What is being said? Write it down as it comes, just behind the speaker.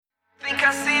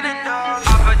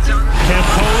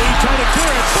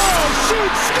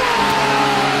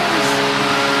scores!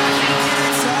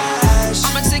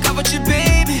 I'ma take off with you,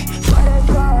 baby.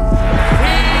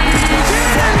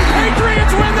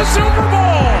 Patriots win the Super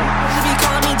Bowl! You be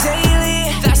calling me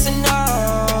daily, that's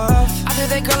enough. I do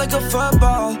that girl like a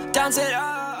football, dance it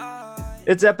up.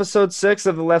 It's episode 6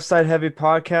 of the Left Side Heavy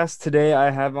podcast. Today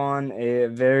I have on a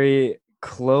very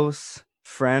close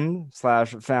friend /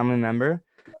 family member,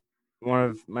 one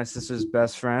of my sister's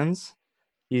best friends.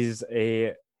 He's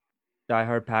a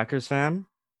diehard Packers fan,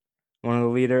 one of the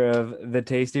leader of the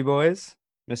Tasty Boys,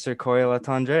 Mr. Cory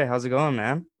Letendre. How's it going,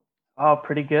 man? Oh,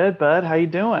 pretty good, bud. How you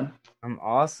doing? I'm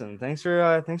awesome. Thanks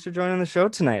for joining the show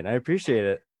tonight. I appreciate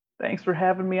it. Thanks for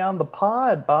having me on the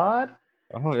pod, bud.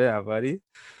 Oh yeah, buddy.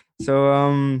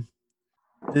 So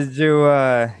did you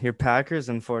your Packers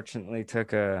unfortunately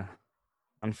took a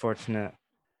unfortunate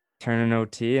turn in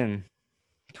OT and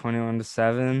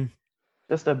 21-7.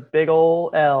 Just a big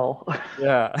ol' L.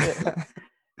 Yeah.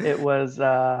 It was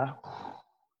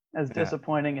as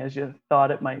disappointing as you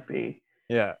thought it might be.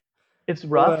 Yeah. It's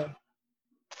rough.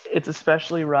 It's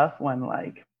especially rough when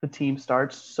like the team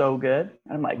starts so good.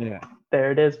 And I'm like,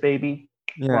 there it is, baby.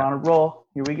 We're on a roll.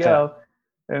 Here we go.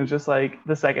 And it was just like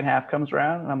the second half comes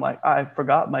around and I'm like, I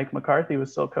forgot Mike McCarthy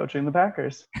was still coaching the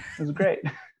Packers. It was great.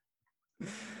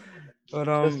 But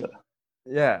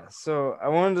so I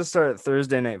wanted to start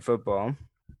Thursday Night Football,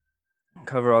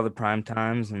 cover all the prime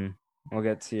times, and we'll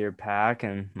get to your Pack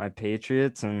and my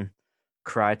Patriots and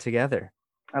cry together.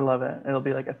 I love it. It'll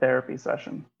be like a therapy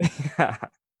session. Yeah.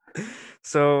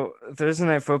 So Thursday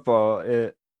Night Football,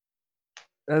 it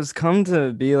has come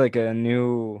to be like a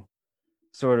new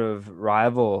sort of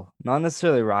rival, not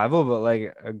necessarily rival, but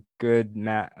like a good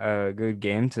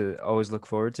game to always look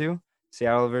forward to.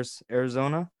 Seattle versus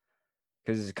Arizona,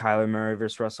 because Kyler Murray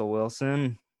versus Russell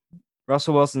Wilson.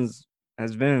 Russell Wilson's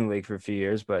has been in the league for a few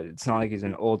years, but it's not like he's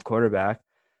an old quarterback.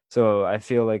 So I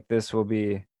feel like this will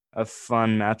be a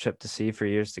fun matchup to see for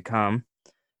years to come.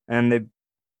 And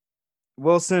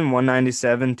Wilson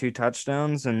 197, 2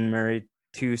 touchdowns, and Murray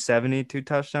 270, 2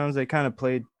 touchdowns. They kind of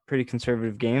played pretty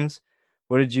conservative games.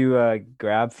 What did you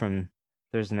grab from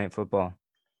Thursday Night Football?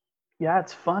 Yeah,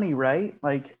 it's funny, right?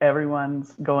 Like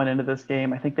everyone's going into this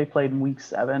game. I think they played in week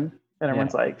 7, and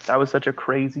everyone's like, that was such a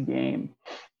crazy game.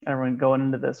 Everyone going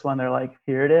into this one, they're like,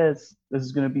 here it is. This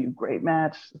is going to be a great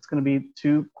match. It's going to be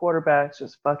 2 quarterbacks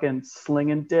just fucking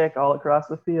slinging dick all across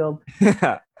the field.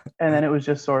 Yeah. And then it was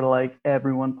just sort of like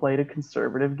everyone played a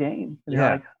conservative game. And you're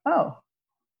like, oh,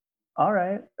 all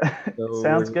right.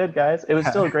 Sounds good, guys. It was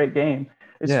still a great game.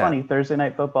 It's funny. Thursday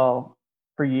Night Football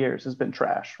for years has been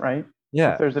trash, right?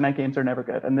 Yeah. Thursday night games are never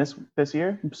good. And this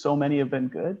year, so many have been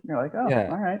good. You're like, oh,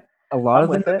 all right. A lot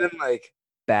of them have been like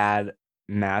bad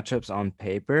matchups on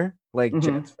paper, like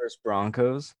Jets versus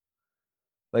Broncos.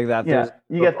 Like that. Yeah,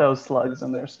 you get those slugs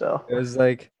in there still. It was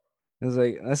like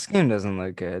this game doesn't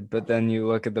look good, but then you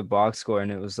look at the box score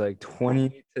and it was like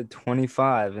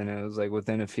 20-25, and it was like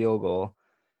within a field goal,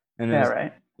 and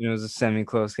it was a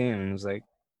semi-close game, and it was like,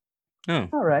 oh,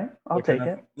 all right, I'll take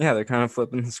it. Yeah, they're kind of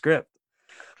flipping the script.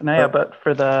 But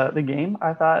for the game,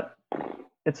 I thought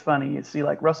it's funny. You see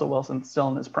like Russell Wilson still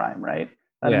in his prime, right?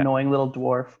 That annoying little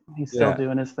dwurf. He's still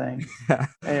doing his thing. And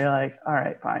you're like, all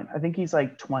right, fine. I think he's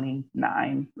like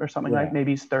 29 or something like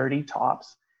maybe he's 30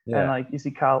 tops. And like you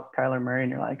see Kyler Murray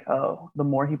and you're like, oh, the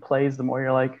more he plays, the more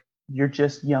you're like, you're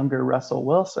just younger Russell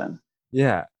Wilson.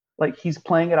 Yeah. Like he's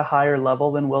playing at a higher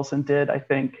level than Wilson did, I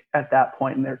think, at that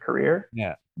point in their career.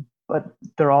 Yeah. But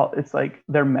it's like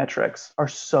their metrics are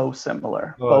so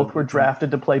similar. Well, both were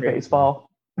drafted to play baseball.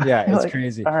 Yeah, it's like,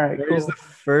 crazy. All right, He's the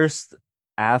first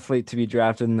athlete to be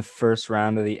drafted in the first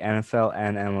round of the NFL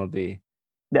and MLB.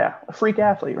 Yeah, a freak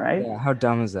athlete, right? Yeah, how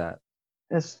dumb is that?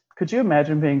 Could you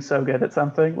imagine being so good at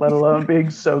something, let alone being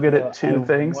so good at 2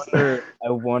 things? I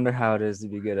wonder how it is to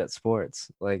be good at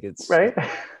sports. Like it's right.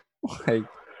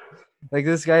 Like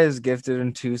this guy is gifted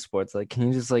in 2 sports. Like, can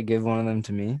you just like give one of them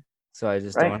to me? So I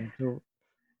just don't have to.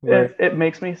 It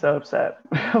makes me so upset.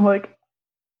 I'm like,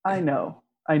 I know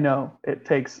it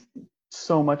takes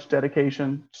so much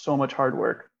dedication, so much hard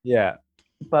work. Yeah.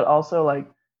 But also like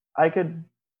I could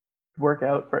work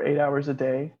out for 8 hours a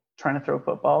day trying to throw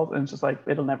footballs, and it's just like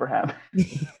it'll never happen.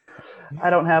 I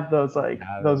don't have those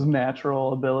those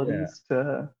natural abilities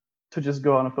to just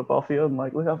go on a football field and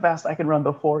like look how fast I can run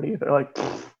the 40. They're like,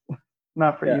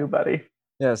 not for you, buddy.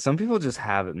 Yeah, some people just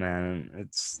have it, man.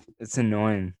 It's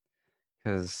annoying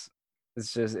because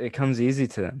it's just it comes easy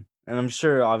to them. And I'm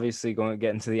sure obviously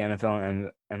getting to the NFL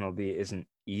and MLB isn't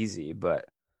easy, but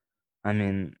I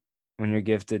mean, when you're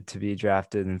gifted to be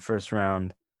drafted in the first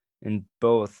round in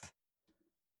both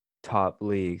top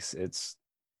leagues, it's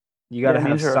you got to it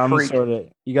means have you're a freak.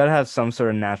 you got to have some sort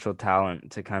of natural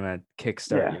talent to kind of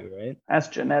kickstart Yeah, you, right? that's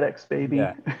genetics, baby.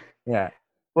 Yeah. Yeah.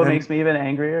 What makes And me even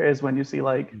angrier is when you see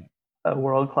like a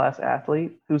world class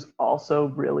athlete who's also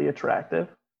really attractive.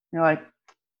 You're like,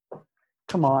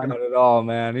 come he's on, got it all,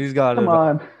 man. He's got come it all.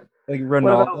 on. Like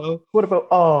What about Ronaldo.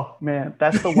 oh man,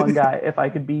 that's the one guy. If I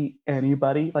could be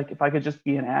anybody, like if I could just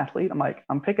be an athlete, I'm like,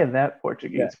 I'm picking that Yeah.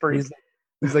 Portuguese freak.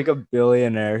 He's like a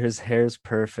billionaire. His hair's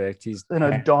perfect. He's An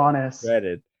tan, Adonis.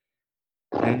 shredded.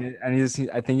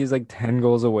 I think he's like 10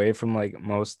 goals away from like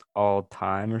most all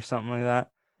time or something like that.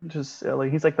 Just silly.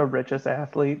 He's like the richest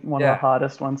athlete, one of the Yeah.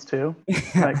 hottest ones too.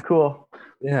 Yeah. Like, cool.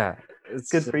 Yeah.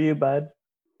 It's Good for you, bud.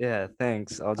 yeah,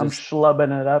 thanks. I'll I'm just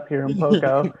schlubbing it up here in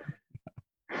Poco.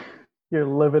 You're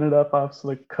living it up off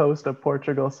the coast of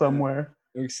Portugal somewhere.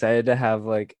 I'm excited to have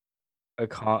like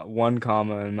one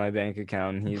comma in my bank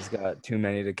account and he's got too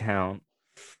many to count.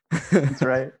 That's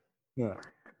right. Yeah.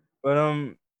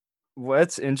 But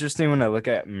what's interesting when I look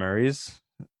at Murray's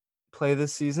play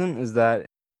this season is that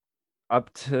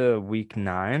up to week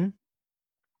 9,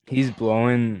 he's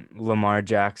blowing Lamar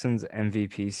Jackson's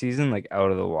MVP season like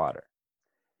out of the water.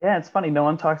 Yeah, it's funny. No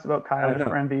one talks about I Kyler know.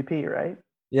 for MVP, right?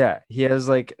 Yeah, he has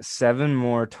like 7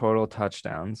 more total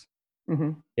touchdowns.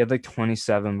 Mm-hmm. He had like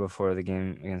 27 before the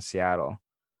game against Seattle.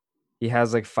 He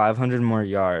has like 500 more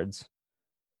yards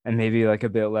and maybe like a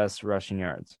bit less rushing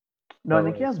yards. No, I But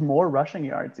think he like, has more rushing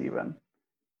yards even.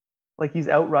 Like he's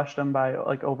outrushed them by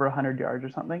like over 100 yards or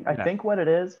something. I yeah, think what it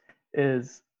is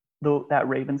that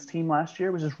Ravens team last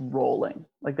year was just rolling.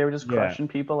 Like they were just yeah, crushing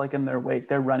people like in their wake.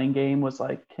 Their running game was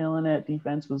like killing it.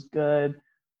 Defense was good.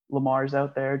 Lamar's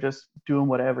out there just doing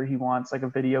whatever he wants, like a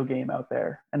video game out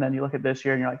there. And then you look at this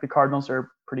year and you're like, the Cardinals are a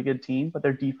pretty good team, but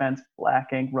their defense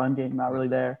lacking, run game not really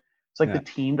there. It's like the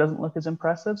yeah, team doesn't look as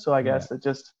impressive. So I yeah. guess it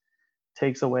just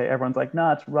takes away. Everyone's like,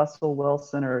 nah, it's Russell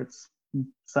Wilson or it's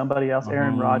somebody else,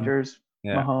 Aaron Mahomes, Rodgers,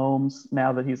 yeah, Mahomes.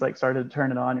 Now that he's like started to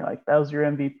turn it on, you're like, that was your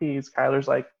MVPs. Kyler's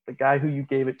like the guy who you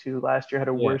gave it to last year had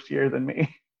a yeah, worse year than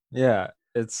me. yeah.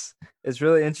 It's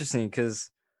really interesting because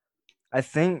I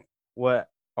think what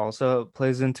also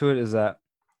plays into it is that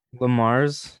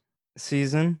Lamar's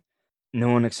season, no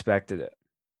one expected it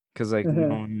because like no Mm-hmm.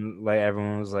 one, like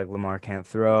everyone was like Lamar can't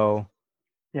throw.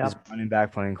 He's Yep. running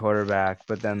back playing quarterback,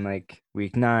 but then like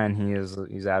week 9,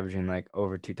 he's averaging like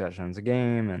over 2 touchdowns a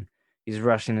game and he's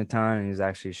rushing a ton and he's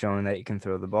actually showing that he can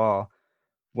throw the ball.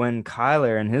 When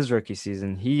Kyler in his rookie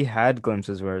season, he had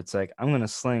glimpses where it's like, I'm gonna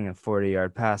sling a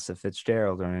 40-yard pass to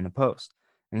Fitzgerald or in a post.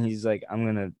 And he's like, I'm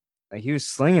gonna like he was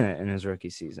slinging it in his rookie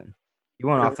season. He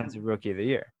won True. offensive rookie of the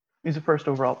year. He's a first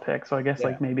overall pick, so I guess Yeah.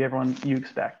 like maybe everyone you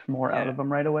expect more out Yeah. of him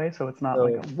right away. So it's not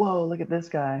like So a whoa, look at this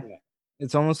guy. yeah.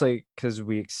 It's almost like because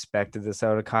we expected this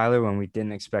out of Kyler when we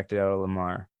didn't expect it out of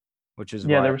Lamar, which is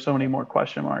Yeah, why there were so many more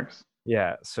question marks.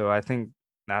 yeah, so I think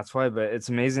that's why, but it's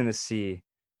amazing to see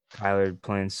Kyler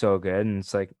playing so good. And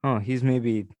it's like, oh, he's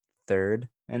maybe third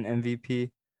in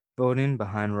MVP voting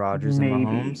behind Rodgers and Maybe,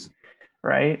 Mahomes.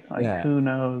 right? Like Yeah. who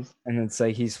knows? And it's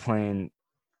like he's playing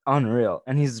unreal.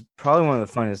 And he's probably one of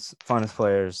the funnest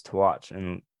players to watch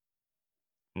in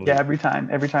Yeah, league. every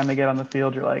time they get on the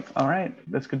field, you're like, all right,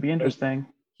 this could be Like interesting.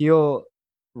 he'll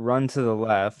run to the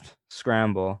left,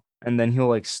 scramble, and then he'll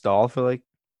like stall for like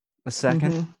a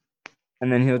second, Mm-hmm.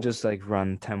 and then he'll just like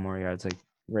run 10 more yards, like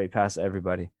right past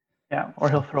everybody. Yeah, or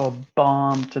he'll throw a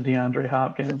bomb to DeAndre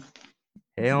Hopkins.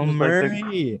 Hail Just like the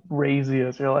Murray.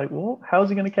 craziest. You're like, well, how's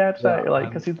he gonna catch that? Yeah, You're like,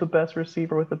 because he's the best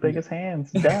receiver with the biggest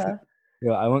hands. Duh.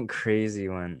 Yo, I went crazy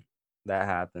when that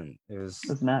happened. It was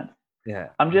It's nuts. yeah,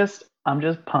 I'm just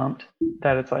pumped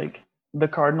that it's like the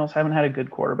Cardinals haven't had a good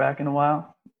quarterback in a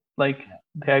while. Like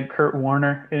they had Kurt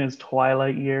Warner in his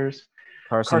twilight years.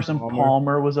 Carson Carson Palmer.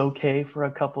 Palmer was okay for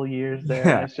a couple years there, and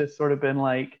Yeah. it's just sort of been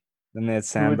like, Then they had who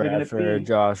Sam is it going to Bradford, be?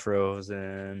 Josh Rosen,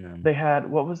 and They had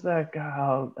what was that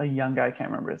guy? A young guy, I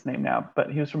can't remember his name now,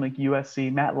 but he was from like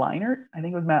USC. Matt Leinart, I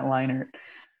think it was Matt Leinart.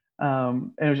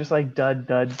 And it was just like dud,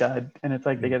 dud, dud. And it's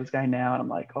like they get this guy now, and I'm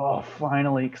like, oh,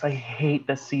 finally, because I hate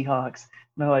the Seahawks.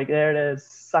 And they're like, there it is,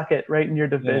 suck it right in your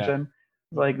yeah, division.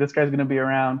 Like this guy's gonna be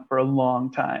around for a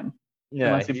long time, yeah,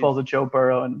 unless he pulls a Joe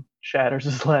Burrow and shatters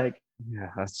his leg.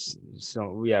 yeah. That's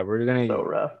so yeah. So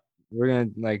rough. we're gonna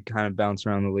like kind of bounce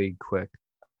around the league quick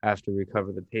after we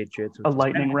cover the Patriots, A which is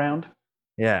lightning round.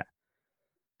 yeah,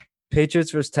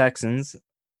 Patriots versus Texans.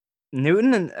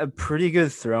 Newton a pretty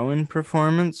good throwing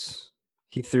performance.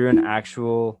 He threw an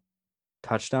actual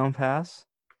touchdown pass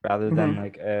rather than Mm-hmm.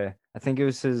 like I think it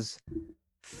was his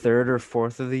third or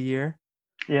fourth of the year.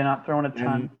 Yeah, not throwing a And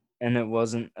ton. and it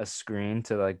wasn't a screen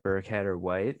to like Burkhead or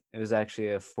White. It was actually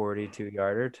a 42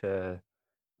 yarder to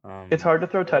It's hard to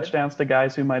throw touchdowns to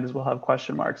guys who might as well have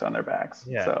question marks on their backs.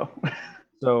 Yeah.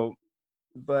 So,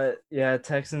 but yeah,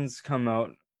 Texans come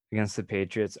out against the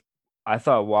Patriots. I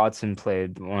thought Watson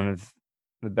played one of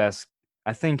the best.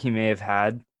 I think he may have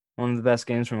had one of the best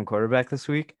games from a quarterback this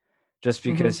week, just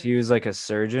because he was like a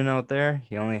surgeon out there.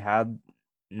 He only had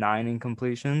 9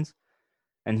 incompletions,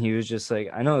 and he was just like,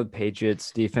 I know the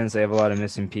Patriots defense, they have a lot of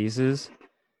missing pieces,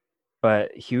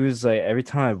 but he was like, every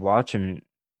time I'd watch him,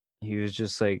 he was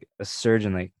just like a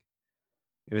surgeon. Like,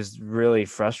 it was really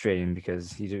frustrating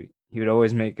because he would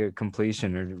always make a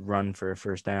completion or run for a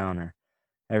first down or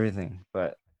everything.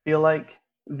 But feel like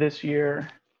this year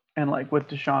and like with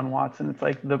Deshaun Watson, it's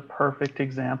like the perfect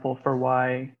example for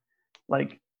why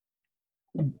like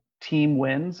team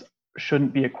wins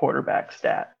shouldn't be a quarterback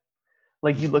stat.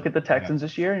 Like you look at the Texans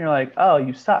this year and you're like, oh,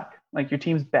 you suck. Like your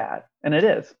team's bad. And it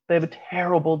is. They have a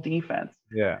terrible defense.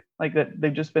 Yeah. Like that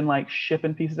they've just been like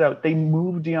shipping pieces out. They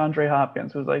moved DeAndre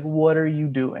Hopkins. It was like, what are you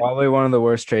doing? Probably one of the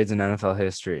worst trades in NFL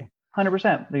history.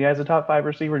 100%. The guy's a top 5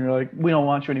 receiver, and you're like, we don't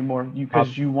want you anymore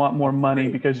because you want more money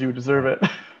because you deserve it.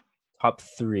 Top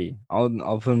 3. I'll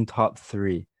put him top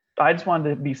 3. I just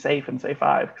wanted to be safe and say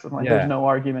 5 because I'm like, there's no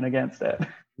argument against it.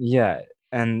 Yeah,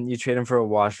 and you trade him for a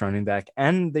washed running back,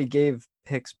 and they gave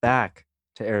picks back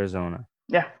to Arizona.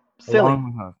 Yeah, silly.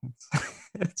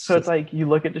 So it's like you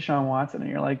look at Deshaun Watson and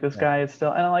you're like, this guy is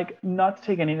still, and I'm like, not to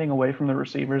take anything away from the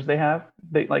receivers they have.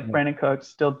 They like Brandon Cooks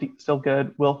still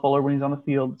good. Will Fuller when he's on the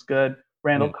field is good.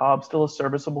 Randall Cobb still a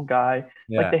serviceable guy.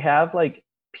 Like they have like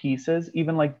pieces,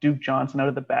 even like Duke Johnson out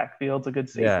of the backfield's a good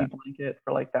safety blanket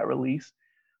for like that release.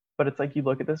 But it's like you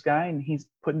look at this guy and he's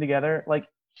putting together like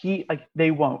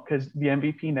they won't because the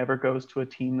MVP never goes to a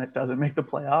team that doesn't make the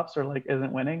playoffs or like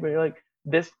isn't winning. But you're like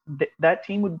that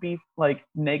team would be like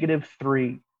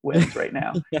 -3 wins right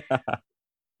now.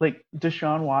 Like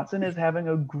Deshaun Watson is having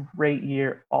a great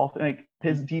year. Like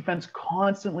his defense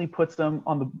constantly puts them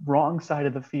on the wrong side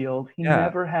of the field. He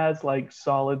never has like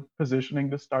solid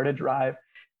positioning to start a drive.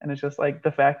 And it's just like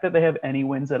the fact that they have any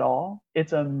wins at all,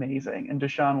 it's amazing. And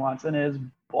Deshaun Watson is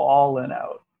balling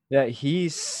out. Yeah, he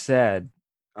said,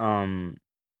 like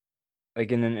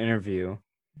in an interview,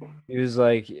 he was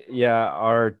like, yeah,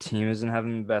 our team isn't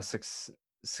having the best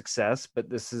success, but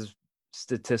this is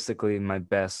statistically my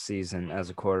best season as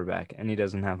a quarterback, and he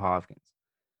doesn't have Hopkins.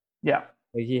 Yeah.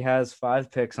 Like he has 5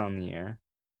 picks on the year,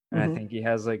 and I think he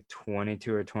has like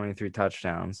 22 or 23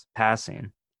 touchdowns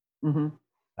passing.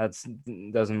 That's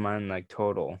doesn't mind like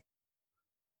total.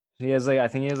 He has like I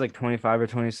think he has like 25 or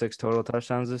 26 total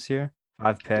touchdowns this year.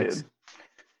 5 picks.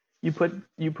 Dude,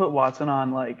 you put Watson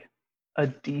on like a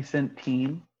decent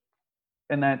team,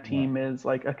 and that team is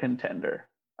like a contender.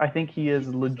 I think he is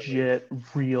legit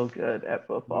real good at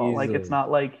football. Like it's not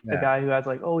like the guy who has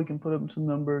like, oh, we can put up some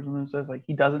numbers and stuff. Like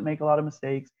he doesn't make a lot of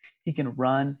mistakes. He can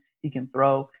run, he can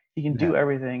throw, he can do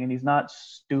everything, and he's not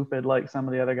stupid like some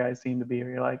of the other guys seem to be. Or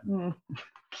you're like,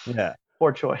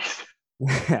 poor choice.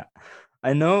 Yeah.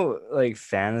 I know like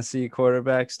fantasy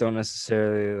quarterbacks don't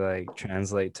necessarily like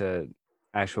translate to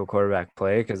actual quarterback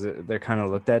play because they're kind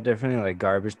of looked at differently, like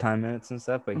garbage time minutes and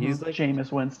stuff. But he's like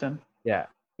Jameis Winston. Yeah,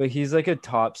 but he's like a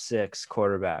top 6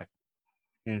 quarterback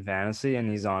in fantasy, and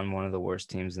he's on one of the worst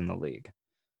teams in the league.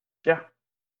 Yeah,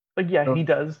 like he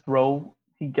does throw.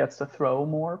 He gets to throw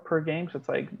more per game. So it's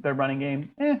like their running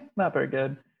game, not very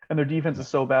good, and their defense is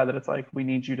so bad that it's like we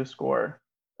need you to score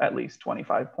at least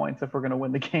 25 points if we're going to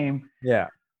win the game. Yeah.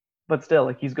 But still,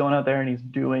 like he's going out there and he's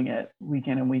doing it week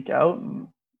in and week out. And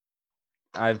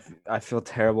I feel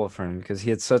terrible for him because he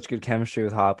had such good chemistry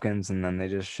with Hopkins, and then they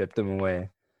just shipped him away.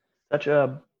 Such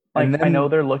a I know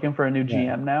they're looking for a new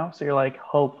GM now, so you're like,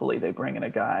 hopefully they bring in a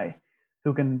guy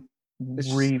who can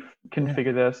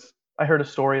reconfigure this. I heard a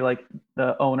story like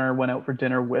the owner went out for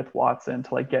dinner with Watson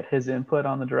to like get his input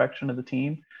on the direction of the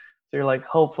team. So you're like,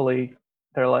 hopefully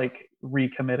they're like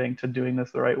recommitting to doing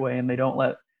this the right way, and they don't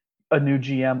let a new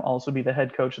GM also be the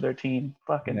head coach of their team.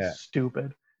 Fucking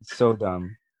stupid. It's so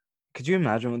dumb. Could you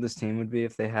imagine what this team would be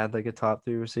if they had like a top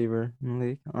 3 receiver in the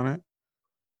league on it?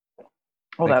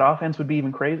 Oh, that offense would be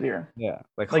even crazier. Yeah.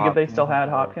 Like if they still had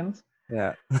Hopkins.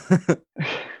 Yeah.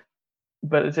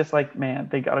 But it's just like, man,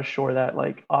 they got to shore that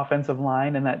like offensive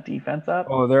line and that defense up.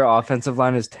 Oh, their offensive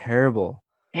line is terrible.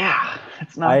 Yeah,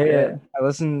 it's not good. I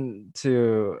listened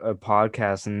to a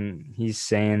podcast, and he's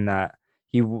saying that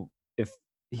if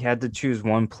he had to choose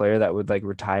one player that would like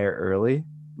retire early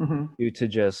due to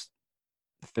just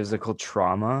physical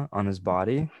trauma on his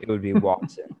body, it would be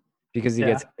Watson because he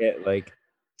gets hit like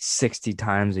 60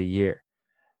 times a year.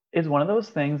 It's one of those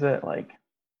things that like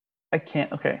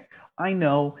I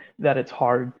know that it's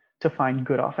hard to find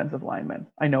good offensive linemen.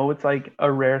 I know it's like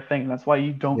a rare thing. That's why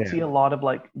you don't see a lot of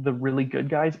like the really good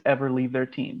guys ever leave their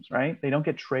teams, right? They don't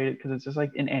get traded because it's just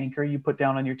like an anchor you put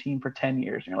down on your team for 10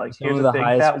 years. And you're like, Some here's of a the big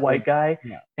highest fat white guy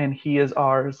yeah. and he is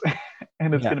ours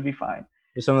and it's Yeah. going to be fine.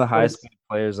 There's some of the But highest paid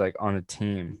players like on a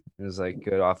team is like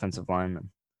good offensive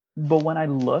linemen. But when I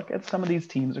look at some of these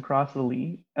teams across the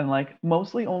league, and like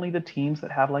mostly only the teams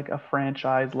that have like a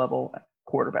franchise level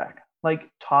quarterback, like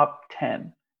top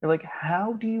 10, they're like,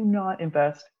 how do you not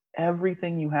invest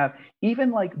everything you have?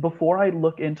 Even like before I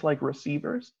look into like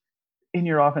receivers in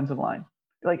your offensive line,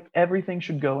 like everything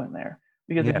should go in there.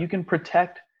 Because if Yeah. you can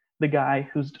protect the guy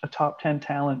who's a top 10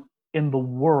 talent in the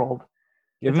world,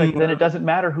 Give it's like him then it doesn't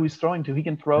matter who he's throwing to. He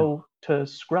can throw to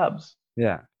scrubs.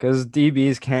 yeah, because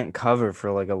DBs can't cover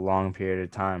for like a long period of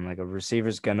time. Like a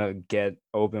receiver's gonna get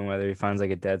open whether he finds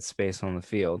like a dead space on the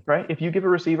field. Right? If you give a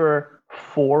receiver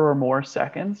 4 or more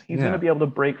seconds, he's going to Yeah. be able to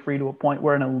break free to a point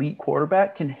where an elite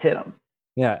quarterback can hit him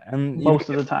Yeah. And even most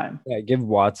of the time. give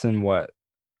Watson what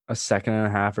a second and a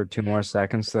half or 2 more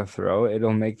seconds to throw,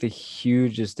 it'll make the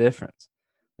hugest difference.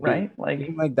 Like, Right? Like,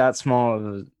 even like that small of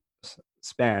a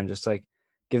span, just like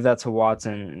give that to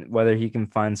Watson, whether he can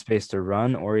find space to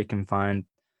run or he can find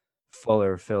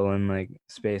Fuller fill in like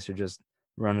space or just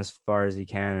run as far as he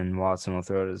can, and Watson will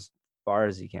throw it as far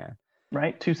as he can.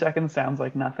 right? 2 seconds sounds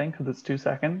like nothing because it's 2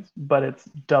 seconds, but it's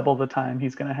double the time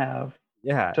he's going to have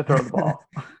Yeah. to throw the ball.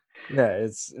 Yeah,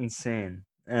 it's insane.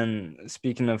 And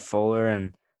speaking of Fuller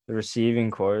and the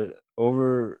receiving core,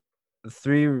 over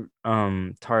three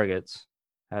targets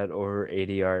had over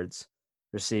 80 yards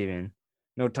receiving.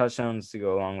 No touchdowns to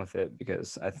go along with it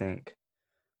because I think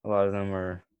a lot of them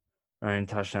were running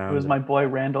It was touchdowns. my boy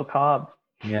Randall Cobb.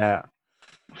 Yeah.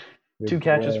 Your 2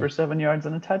 catches boy. for 7 yards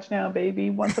and a touchdown,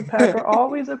 baby. Once a Packer,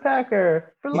 always a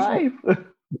Packer for life.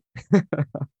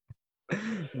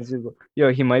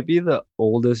 Yo, he might be the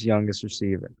oldest, youngest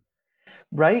receiver.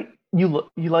 Right? You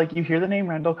hear the name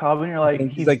Randall Cobb and you're I like,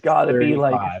 think he's like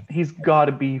 35. he's got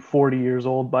to be 40 years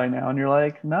old by now. And you're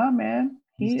like, nah, man,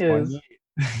 He's he is.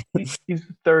 20. He's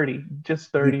 30, just Is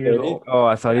he 30 years 30? old. Oh,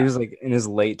 I thought he Yeah. was like in his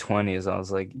late 20s. I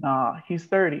was like, Nah, he's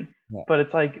 30. yeah. But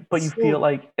it's like, but It's you feel still,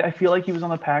 like I feel like he was on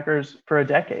the Packers for a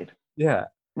decade. yeah.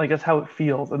 Like that's how it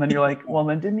feels. And then you're like, well,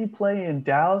 then didn't he play in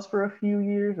Dallas for a few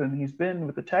years? And he's been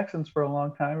with the Texans for a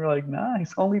long time. You're like, nah,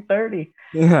 he's only 30.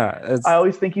 Yeah. I It's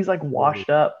always think he's like washed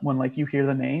up when like you hear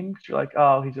the name. You're like,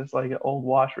 oh, he's just like an old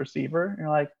wash receiver. And you're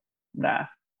like, nah,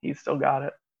 he's still got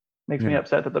it. Makes me yeah.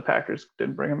 upset that the Packers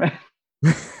didn't bring him in.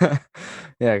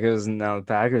 Yeah, because now the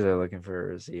Packers are looking for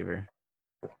a receiver.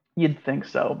 You'd think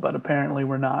so, but apparently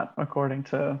we're not, according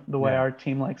to the way Yeah. our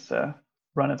team likes to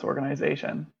run its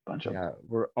organization. Yeah,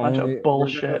 Bunch of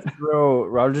bullshit.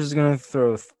 Rogers is gonna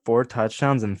throw 4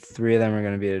 touchdowns and 3 of them are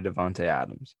gonna be to Devontae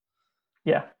Adams.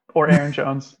 Yeah, or Aaron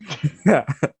Jones. Yeah.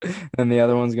 And the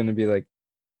other one's gonna be like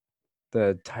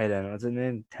the tight end. What's his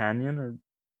name? Tanyan or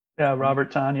Yeah,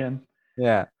 Robert Tanyan.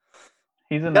 yeah.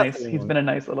 He's Definitely. been a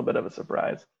nice little bit of a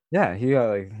surprise. Yeah, he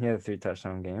had a 3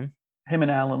 touchdown game. Him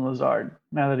and Alan Lazard,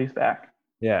 now that he's back.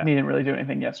 Yeah. He didn't really do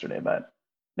anything yesterday, but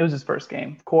it was his first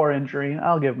game. Core injury.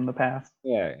 I'll give him the pass.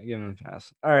 Yeah, give him a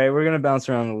pass. All right, we're gonna bounce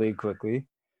around the league quickly.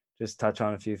 Just touch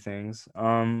on a few things.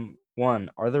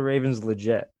 One, are the Ravens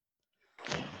legit?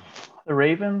 The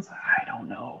Ravens, I don't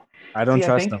know. I don't See, I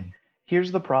trust think them.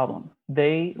 here's the problem.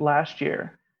 They last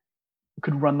year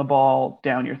could run the ball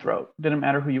down your throat. Didn't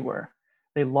matter who you were.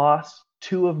 They lost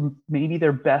two of maybe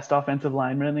their best offensive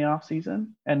linemen in the offseason,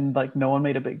 and like no one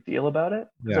made a big deal about it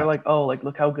because they're like, oh, like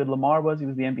look how good Lamar was. He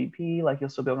was the MVP. Like he'll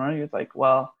still be able to run. It's like,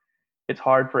 well, it's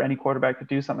hard for any quarterback to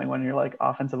do something when your like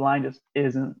offensive line just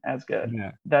isn't as good.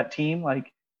 Yeah. That team,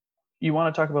 like, you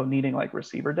want to talk about needing like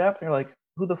receiver depth. You're like,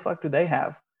 who the fuck do they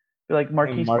have? You're like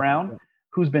Marquise Brown,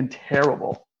 who's been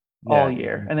terrible all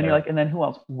year. And then you're like, and then who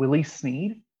else? Willie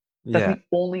Snead. That's the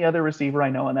only other receiver I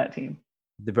know on that team.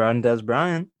 They brought in Des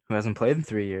Bryant, who hasn't played in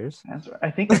 3 years. That's right. I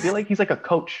feel like he's like a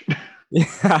coach.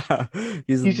 Yeah.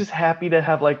 He's just happy to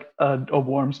have like a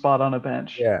warm spot on a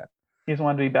bench. Yeah. He just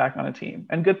wanted to be back on a team.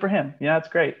 And good for him. Yeah, it's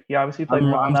great. He obviously played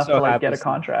well enough to like get a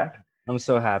contract. I'm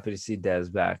so happy to see Des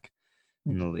back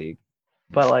in the league.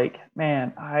 But like,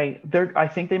 man, I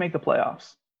think they make the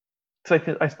playoffs.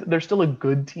 Because they're still a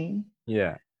good team.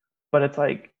 Yeah. But it's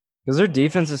like, because their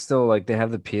defense is still like they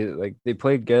have they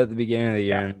played good at the beginning of the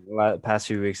year, and the past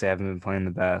few weeks they haven't been playing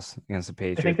the best against the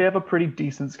Patriots. I think they have a pretty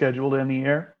decent schedule to end the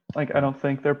year. Like I don't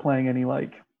think they're playing any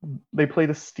like they play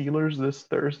the Steelers this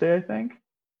Thursday, I think.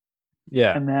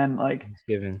 Yeah. And then like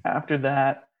Thanksgiving. After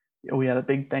that, we had a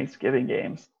big Thanksgiving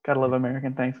games. Gotta love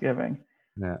American Thanksgiving.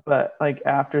 Yeah. But like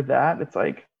after that, it's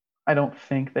like I don't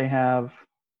think they have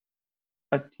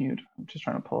a huge. I'm just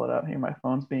trying to pull it out here. My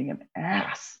phone's being an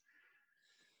ass.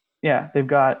 Yeah, they've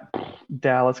got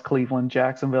Dallas, Cleveland,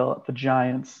 Jacksonville, the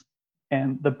Giants,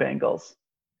 and the Bengals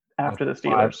That's after the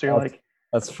five. Steelers. So you're like,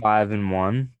 That's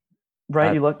 5-1.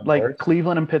 right? You look At like worst.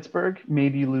 Cleveland and Pittsburgh.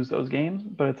 Maybe you lose those games,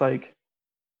 but it's like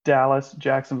Dallas,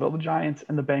 Jacksonville, the Giants,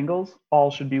 and the Bengals all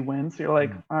should be wins. So you're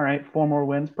like, all right, 4 more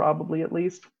wins probably at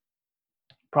least.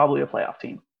 Probably a playoff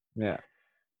team. Yeah.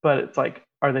 But it's like,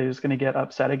 are they just going to get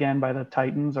upset again by the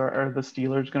Titans, or are the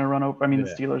Steelers going to run over? I mean, the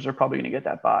Yeah. Steelers are probably going to get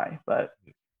that bye, but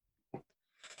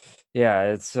Yeah,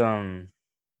 it's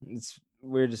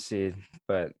weird to see,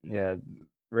 but yeah,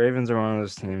 Ravens are one of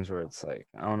those teams where it's like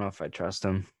I don't know if I trust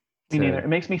them. me neither. It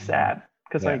makes me sad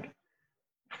because Yeah. like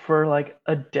for like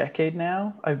a decade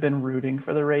now, I've been rooting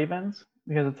for the Ravens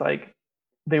because it's like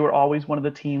they were always one of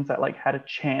the teams that like had a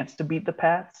chance to beat the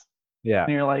Pats. Yeah.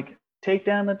 And you're like, take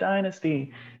down the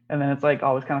dynasty. And then it's like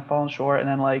always kind of falling short. And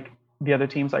then like the other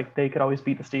teams, like they could always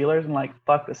beat the Steelers and like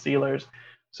fuck the Steelers.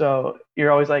 So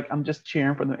you're always like, I'm just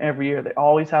cheering for them every year. They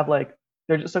always have like,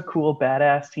 they're just a cool,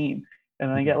 badass team. And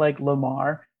then they get like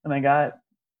Lamar and they got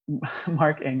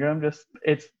Mark Ingram.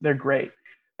 They're great.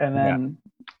 And then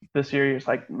this year you're just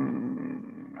like,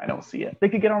 I don't see it. They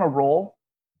could get on a roll,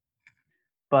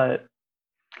 but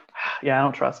yeah, I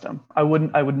don't trust them. I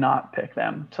would not pick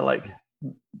them to like,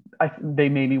 they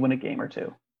maybe win a game or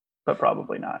two, but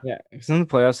probably not. Yeah, because in the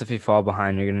playoffs, if you fall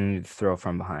behind, you're gonna need to throw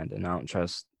from behind, and I don't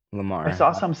trust Lamar. I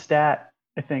saw some stat.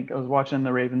 I think I was watching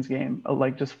the Ravens game,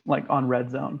 like just like on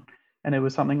Red Zone, and it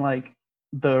was something like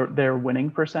their winning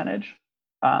percentage.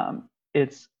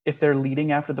 It's if they're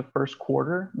leading after the first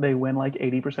quarter, they win like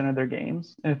 80% of their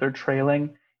games, and if they're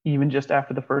trailing even just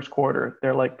after the first quarter,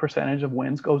 their like percentage of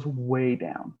wins goes way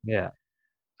down. Yeah.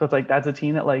 So it's like that's a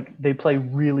team that like they play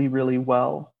really, really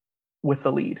well with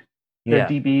the lead. They're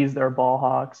DBs, they're ball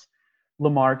hawks.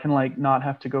 Lamar can like not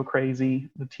have to go crazy.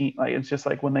 The team like it's just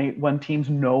like when teams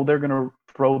know they're gonna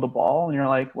throw the ball and you're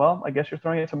like, well, I guess you're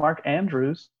throwing it to Mark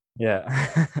Andrews.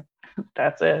 Yeah.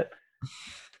 That's it.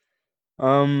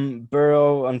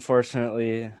 Burrow,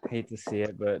 unfortunately, hate to see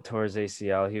it, but tore his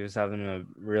ACL. He was having a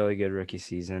really good rookie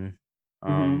season.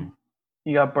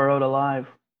 He got burrowed alive.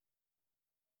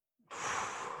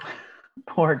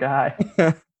 Poor guy.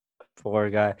 Poor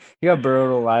guy. He got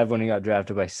burrowed alive when he got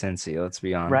drafted by Cincy. Let's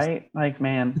be honest. Right? Like,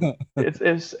 man,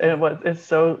 it's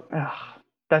so.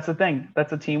 That's the thing.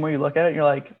 That's a team where you look at it, and you're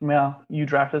like, well, you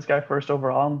draft this guy first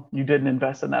overall, and you didn't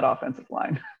invest in that offensive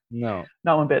line. No.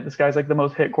 Not one bit. This guy's like the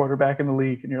most hit quarterback in the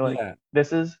league, and you're like,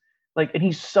 this is like, and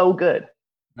he's so good.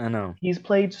 I know. He's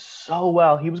played so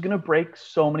well. He was gonna break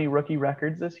so many rookie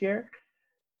records this year.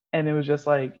 And it was just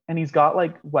like, and he's got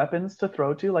like weapons to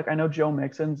throw to. Like I know Joe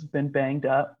Mixon's been banged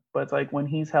up, but it's like when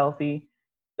he's healthy,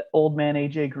 the old man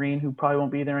AJ Green, who probably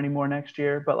won't be there anymore next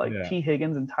year, but like T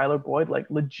Higgins and Tyler Boyd, like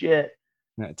legit.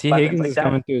 Yeah, T Higgins like is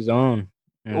coming to his own.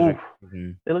 Oof,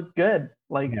 they look good.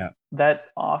 Like that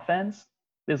offense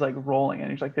is like rolling,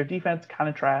 and he's like their defense kind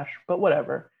of trash, but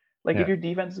whatever. Like if your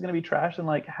defense is gonna be trash, then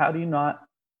like how did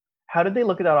they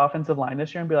look at that offensive line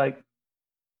this year and be like,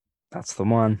 that's the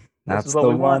one. This is what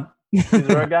we want. These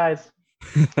are our guys.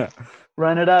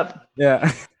 Run it up.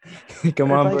 Yeah.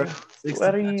 Come on, like, bro.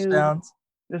 What are you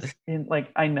just in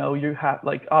like I know you have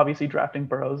like obviously drafting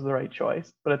Burrow is the right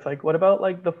choice, but it's like what about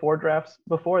like the 4 drafts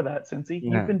before that, Cincy?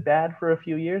 You've been bad for a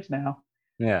few years now.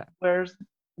 Yeah.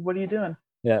 What are you doing?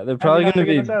 Yeah, they're probably gonna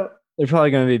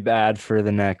be bad for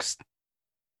the next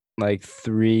like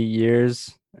 3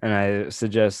 years. And I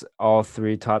suggest all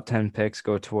 3 top 10 picks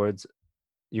go towards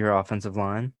your offensive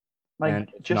line. Like and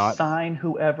just sign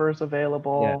whoever's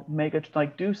available, make it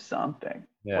like do something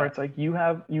where it's like you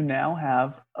now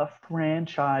have a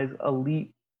franchise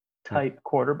elite type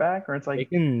quarterback, or it's like they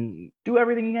can do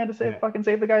everything you can to fucking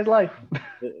save the guy's life.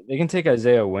 They can take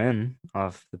Isaiah Wynn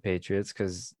off the Patriots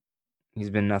because he's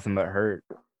been nothing but hurt,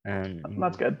 and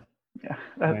that's good. Yeah,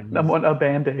 a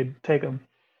Band-Aid. Take him.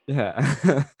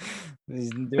 Yeah.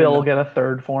 Bill get a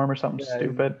third form or something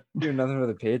stupid. Doing nothing for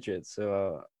the Patriots,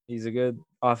 so he's a good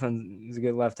offense. He's a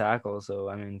good left tackle. So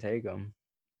I mean, take him.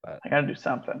 But I gotta do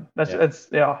something.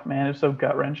 It's man, it's so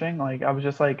gut wrenching. Like I was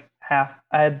just like I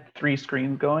had 3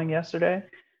 screens going yesterday,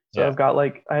 so I've got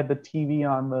like I had the TV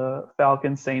on the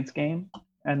Falcons Saints game,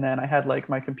 and then I had like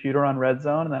my computer on Red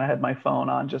Zone, and then I had my phone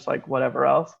on just like whatever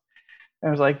else. And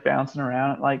it was like bouncing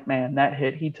around. Like man, that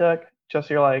hit he took, just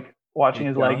you're like watching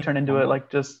his leg turn into it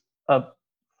like just a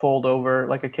fold over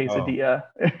like a quesadilla.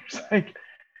 It's like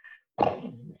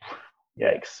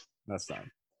yikes. That's done.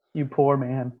 You poor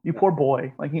man. You poor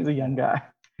boy. Like he's a young guy.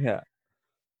 Yeah.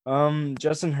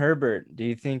 Justin Herbert, do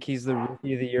you think he's the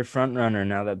rookie of the year front runner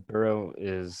now that Burrow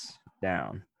is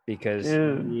down? because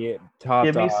Dude, he topped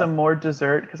give me off. some more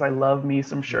dessert because I love me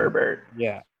some sherbet.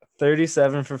 Yeah.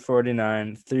 37 for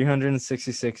 49,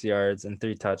 366 yards and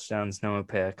 3 touchdowns, no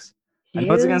picks. I He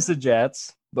know it's against is the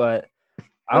Jets, but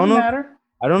I don't doesn't know. matter.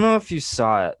 I don't know if you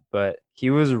saw it, but he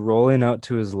was rolling out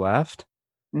to his left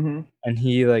Hmm. and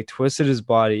he like twisted his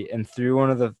body and threw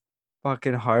one of the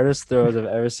fucking hardest throws I've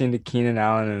ever seen to Keenan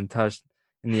Allen and touched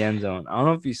in the end zone. I don't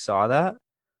know if you saw that.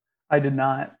 I did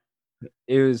not.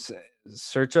 It was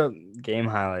search up game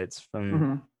highlights from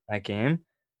Hmm. that game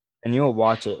and you'll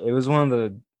watch it. It was one of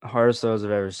the hardest throws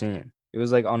I've ever seen. It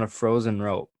was like on a frozen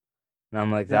rope. And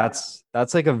I'm like, Yeah,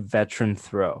 that's like a veteran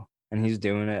throw. And he's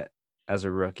doing it as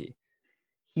a rookie.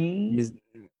 he He's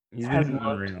he's been has doing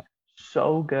looked unreal.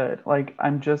 so good. Like I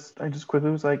just quickly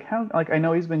was like, how? Like I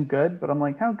know he's been good, but I'm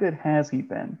like, how good has he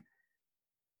been?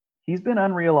 He's been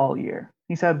unreal all year.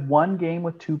 He's had one game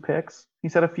with 2 picks.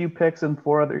 He's had a few picks in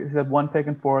four other. He's had one pick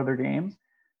in 4 other games,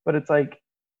 but it's like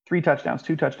 3 touchdowns,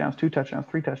 2 touchdowns, 2 touchdowns,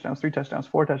 3 touchdowns, 3 touchdowns,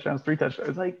 4 touchdowns, 3 touchdowns.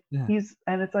 It's like Yeah.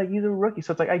 it's like he's a rookie.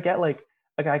 So it's like I get like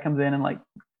a guy comes in and like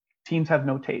teams have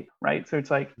no tape, right? So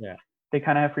it's like Yeah. they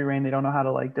kind of have free reign. They don't know how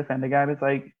to like defend a guy. But it's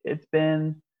like it's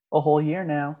been a whole year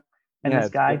now, and Yeah, this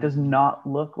it's guy been does not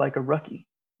look like a rookie.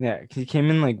 yeah, he came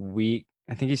in like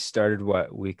I think he started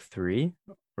week 3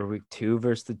 or week 2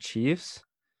 versus the Chiefs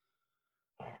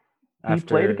He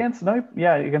played after against no,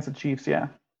 yeah, against the Chiefs, yeah,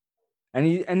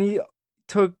 and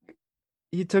took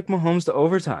he took Mahomes to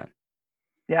overtime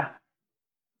yeah.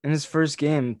 in his first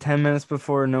game 10 minutes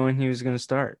before knowing he was going to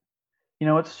start. You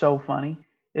know what's so funny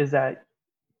is that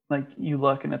like you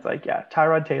look and it's like, yeah,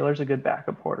 Tyrod Taylor's a good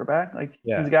backup quarterback. Like he's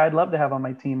Yeah. a guy I'd love to have on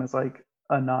my team as like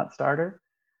a not starter.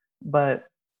 But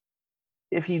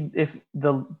if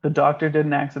the doctor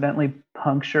didn't accidentally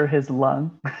puncture his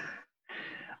lung,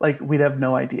 like we'd have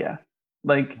no idea.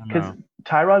 Like I because know.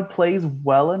 Tyrod plays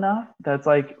well enough that's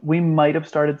like we might have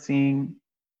started seeing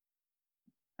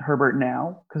Herbert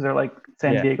now because they're like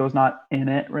San Yeah. Diego's not in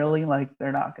it really. Like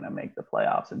they're not going to make the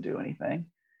playoffs and do anything.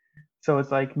 So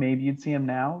it's like maybe you'd see him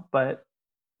now, but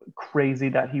crazy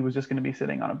that he was just going to be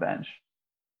sitting on a bench.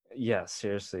 Yeah,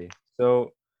 seriously.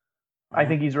 So, I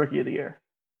think he's rookie of the year.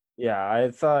 yeah,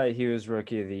 I thought he was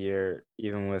rookie of the year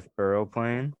even with Burrow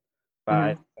playing, but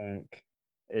I Mm-hmm. think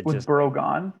it With just Burrow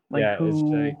gone, like yeah, it's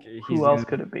like who he's else gonna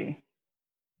could it be?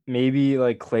 maybe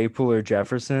like Claypool or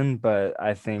Jefferson, but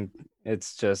I think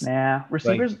it's just Nah, like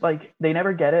receivers like they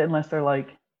never get it unless they're like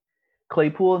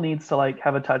Claypool needs to like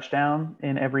have a touchdown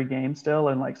in every game still,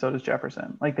 and like so does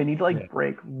Jefferson. Like they need to yeah, like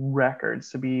break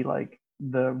records to be like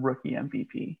the rookie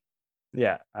MVP.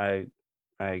 yeah, I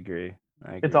agree.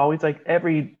 I It's agree. always like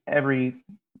every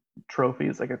trophy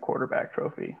is like a quarterback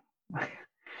trophy.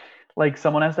 Like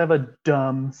someone has to have a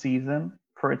dumb season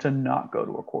for it to not go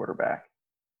to a quarterback.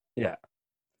 Yeah.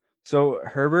 So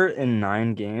Herbert in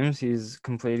 9 games, he's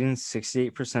completing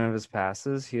 68% of his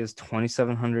passes. He has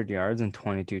 2,700 yards and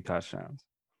 22 touchdowns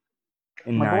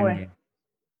in My nine boy, games.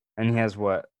 And he has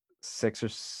what,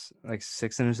 like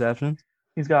 6 interceptions?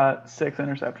 he's got 6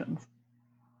 interceptions.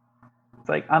 It's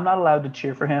like I'm not allowed to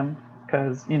cheer for him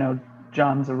because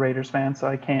John's a Raiders fan, so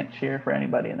I can't cheer for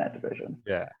anybody in that division.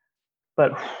 Yeah.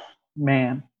 But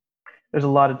man, there's a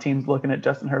lot of teams looking at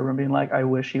Justin Herbert and being like, I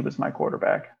wish he was my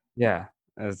quarterback. Yeah.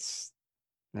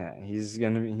 He's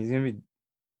gonna be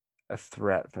a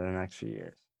threat for the next few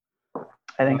years.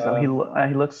 I think so. Uh,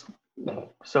 He looks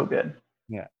so good.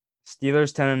 yeah.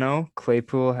 Steelers 10-0.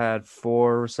 Claypool had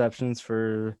 4 receptions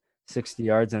for 60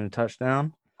 yards and a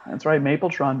touchdown. That's right,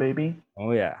 Mapletron baby.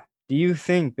 Oh yeah. Do you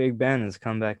think Big Ben is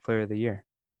comeback player of the year?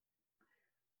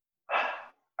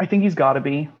 I think he's got to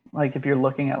be like if you're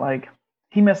looking at like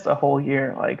he missed a whole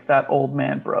year, like that old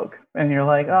man broke, and you're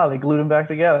like, oh, they glued him back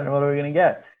together. What are we gonna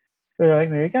get? They're like,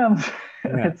 here he comes.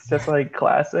 Yeah. It's just like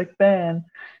classic Ben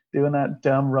doing that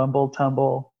dumb rumble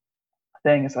tumble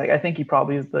thing. It's like I think he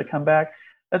probably is the comeback.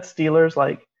 That Steelers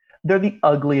like they're the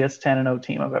ugliest 10-0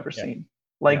 team I've ever Yeah. seen.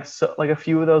 Like Yeah. so like a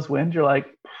few of those wins, you're like,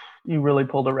 you really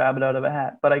pulled a rabbit out of a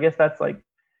hat. But I guess that's like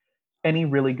any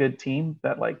really good team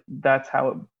that like that's how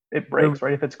it They're, breaks,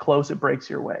 right? If it's close, it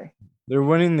breaks your way. they're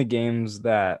winning the games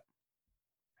that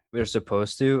they're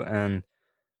supposed to. And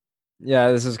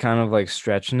yeah, this is kind of like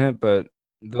stretching it, but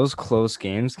those close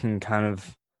games can kind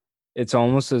of, it's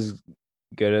almost as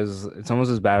it's almost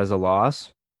as bad as a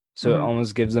loss. So it Mm-hmm.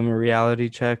 almost gives them a reality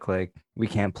check. Like we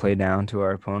can't play down to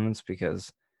our opponents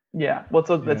because, Yeah. Well,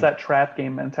 so it's yeah, that trap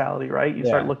game mentality, right? You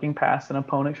start yeah, looking past an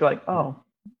opponent, you're like, oh,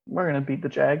 we're gonna beat the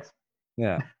Jags.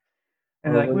 yeah.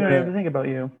 And Or they're like, we're we don't have gonna, to think about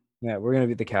you. Yeah, we're gonna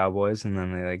beat the Cowboys, and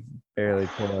then they like barely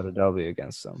pulled out a W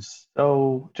against them.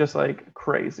 So just like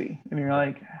crazy. And you're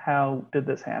like, how did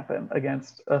this happen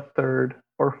against a third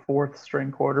or fourth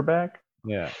string quarterback?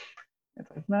 Yeah, It's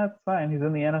like, no, it's fine. He's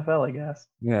in the NFL, I guess.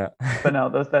 yeah. But no,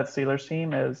 that Steelers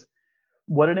team is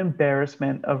what an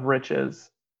embarrassment of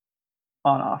riches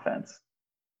on offense.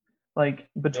 Like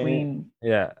between,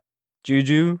 Yeah.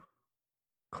 Juju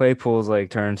Claypool's like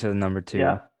turned to the number two.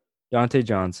 yeah, Dante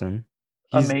Johnson.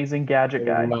 He's amazing gadget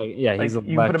guy. he's Like you can put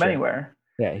him electric. anywhere.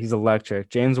 Yeah, he's electric.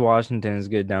 James Washington is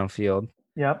good downfield.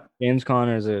 Yep. James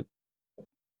Conner is a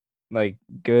like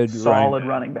good running Solid back.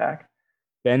 running back.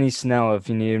 Benny Snell, if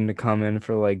you need him to come in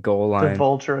for like goal To line.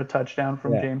 vulture a touchdown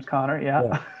from Yeah, James Conner. yeah.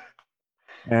 Yeah.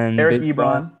 And Eric Big Ben,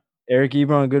 Ebron, Eric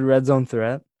Ebron, a good red zone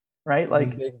threat. right? And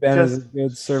Like Big Ben is a just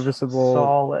good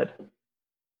solid.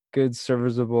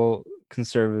 serviceable,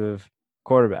 conservative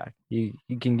quarterback. He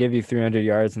can give you 300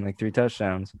 yards and like 3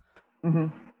 touchdowns, Hmm.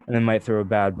 and then might throw a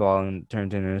bad ball and turn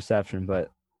to an interception,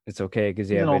 but it's okay because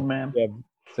He's an old man.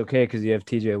 it's okay because you have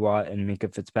T.J. Watt and Mika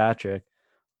Fitzpatrick,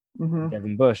 Hmm.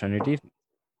 Devin Bush on your defense.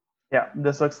 Yeah,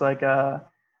 this looks like This a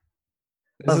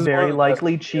is one very of the best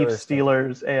likely Chiefs teams.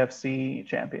 Steelers AFC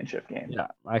championship game. Yeah,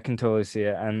 I can totally see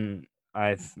it, and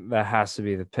that has to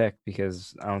be the pick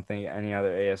because I don't think any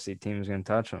other AFC team is going to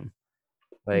touch them.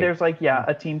 Like, There's like, yeah,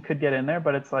 a team could get in there,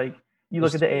 but it's like you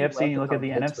look there's at the too many AFC and you weapons look at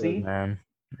on the Pittsburgh, NFC, man.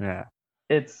 Yeah,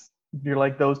 you're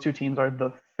like those two teams are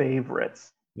the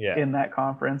favorites yeah, in that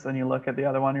conference, and you look at the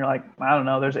other one, you're like, I don't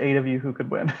know, there's 8 of you who could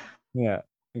win. yeah,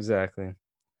 exactly.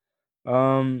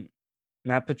 Um,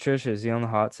 Matt Patricia, is he on the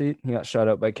hot seat? He got shut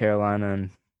out by Carolina and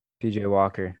PJ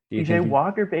Walker. Do you PJ think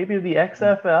Walker, baby of the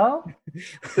XFL,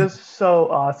 just so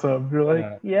awesome. You're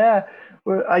like, Yeah. yeah.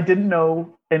 Well, I didn't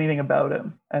know anything about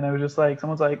him, and I was just like,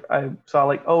 someone's like, I saw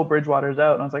like, oh, Bridgewater's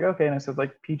out, and I was like, okay, and I said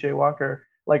like PJ Walker,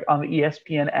 like on the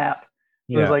ESPN app.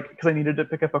 It was Yeah. like because I needed to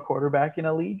pick up a quarterback in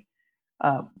a league,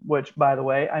 which by the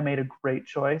way, I made a great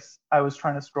choice. I was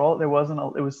trying to scroll, it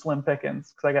was slim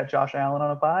pickings because I got Josh Allen on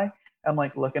a bye. I'm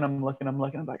like looking, I'm looking. I'm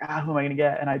like, who am I gonna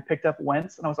get? And I picked up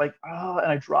Wentz, and I was like, oh,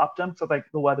 and I dropped him. So like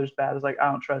the weather's bad. I was like,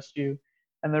 I don't trust you.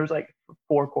 And there was like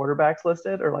 4 quarterbacks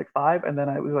listed, or like 5, and then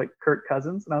I was like Kirk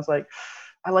Cousins, and I was like,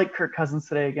 I like Kirk Cousins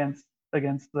today against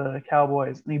the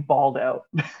Cowboys, and he balled out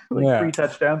like Yeah. 3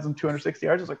 touchdowns and 260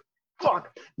 yards. I was like,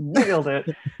 fuck, nailed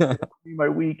it. My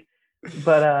week.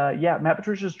 But yeah, Matt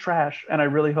Patricia's trash, and I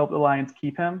really hope the Lions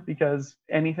keep him because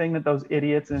anything that those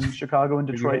idiots in Chicago and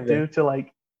Detroit do to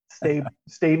like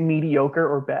stay mediocre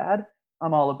or bad,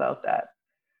 I'm all about that.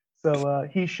 So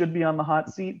he should be on the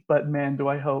hot seat, but man, do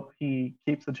I hope he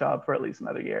keeps the job for at least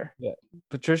another year. Yeah.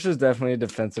 Patricia's definitely a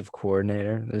defensive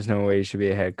coordinator. There's no way he should be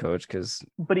a head coach because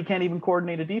But he can't even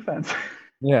coordinate a defense.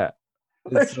 yeah.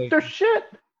 They're shit.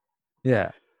 Yeah.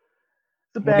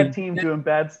 It's a bad team doing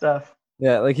bad stuff.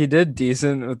 Yeah, like he did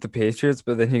decent with the Patriots,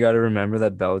 but then you got to remember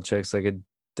that Belichick's like a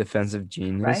defensive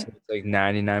genius. Right? So it's like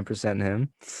 99% him.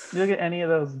 You look at any of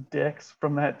those dicks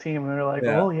from that team, and they're like,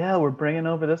 Yeah. "Oh yeah, we're bringing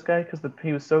over this guy because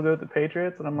he was so good with the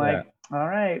Patriots." And I'm like, Yeah. "All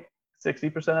right,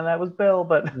 60% of that was Bill,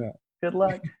 but Yeah. good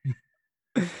luck.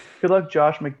 Good luck,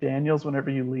 Josh McDaniels, whenever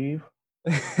you leave."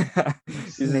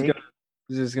 He's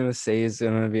just gonna say he's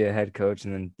gonna be a head coach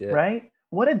and then dip. Right?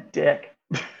 What a dick.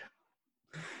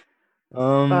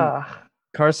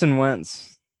 Carson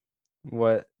Wentz.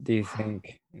 What do you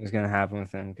think is gonna happen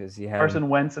with him? Because he had Carson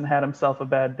Wentz and had himself a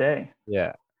bad day.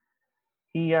 Yeah.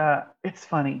 It's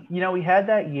funny. You know, he had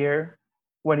that year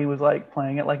when he was like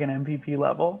playing at like an MVP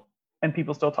level, and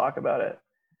people still talk about it.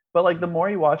 But like the more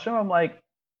you watch him, I'm like,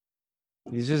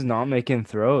 he's just not making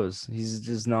throws. He's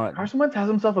just not. Carson Wentz has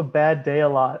himself a bad day a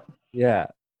lot. Yeah.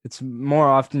 It's more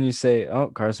often you say, oh,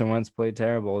 Carson Wentz played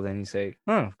terrible, than you say,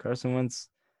 oh, Carson Wentz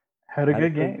had a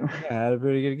good game. Yeah, had a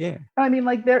pretty good game. I mean,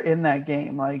 like they're in that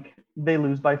game. Like they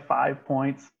lose by 5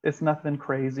 points. It's nothing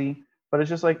crazy, but it's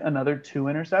just like another 2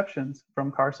 interceptions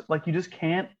from Carson. Like you just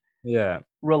can't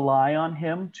rely on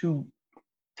him to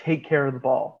take care of the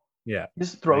ball. Yeah. He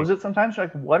just throws it sometimes. You're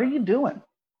like, what are you doing?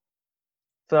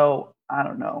 So I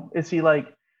don't know. Is he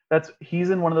like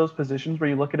he's in one of those positions where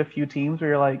you look at a few teams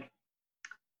where you're like,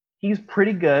 he's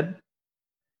pretty good,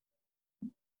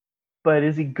 but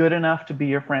is he good enough to be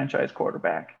your franchise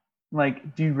quarterback?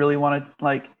 Like, do you really want to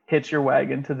like hitch your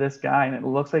wagon to this guy? And it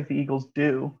looks like the Eagles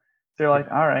do. So they're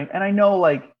like, all right. And I know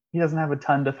like he doesn't have a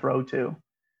ton to throw to,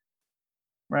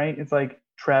 right? It's like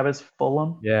Travis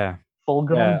Fulgham. Yeah.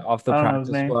 Fulgham. Yeah, off the practice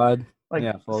squad.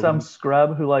 Like some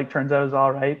scrub who like turns out is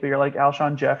all right, but you're like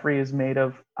Alshon Jeffrey is made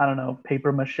of, I don't know,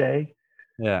 paper mache.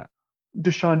 Yeah.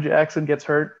 Deshaun Jackson gets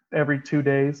hurt every 2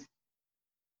 days.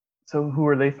 So who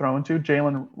are they throwing to?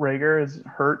 Jalen Rager is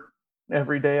hurt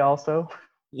every day also.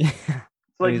 Yeah. So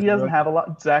like he doesn't have a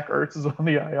lot. Zach Ertz is on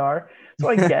the IR, so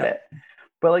I get it.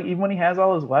 But like even when he has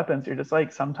all his weapons, you're just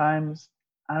like sometimes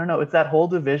I don't know. It's that whole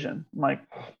division. I'm like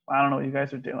I don't know what you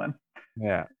guys are doing.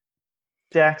 Yeah.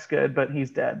 Dak's good, but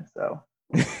he's dead. So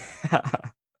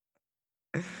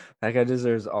That guy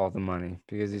deserves all the money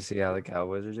because you see how the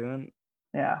Cowboys are doing.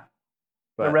 yeah,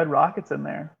 the But Red Rocket's in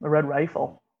there. The Red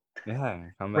Rifle. yeah,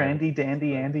 come back. Randy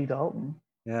Dandy Andy Dalton.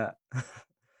 Yeah.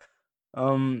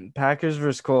 Packers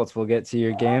versus Colts. We'll get to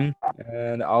your game,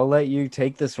 and I'll let you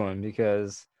take this one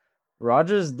because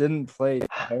Rodgers didn't play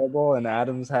terrible, and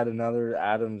Adams had another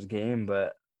Adams game,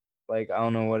 but like I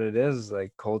don't know what it is.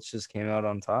 Like Colts just came out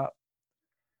on top.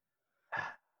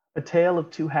 A tale of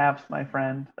two halves, my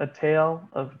friend. A tale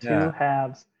of two Yeah.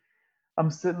 halves. I'm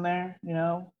sitting there,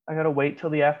 I got to wait till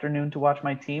the afternoon to watch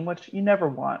my team, which you never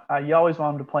want. You always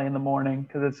want them to play in the morning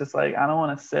because it's just like, I don't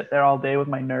want to sit there all day with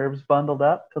my nerves bundled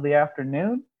up till the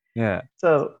afternoon. Yeah.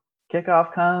 So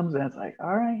kickoff comes and it's like,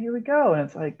 all right, here we go. And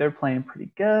it's like, they're playing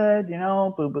pretty good,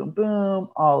 boom, boom, boom.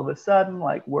 All of a sudden,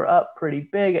 like, we're up pretty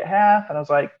big at half. And I was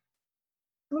like,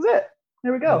 that was it.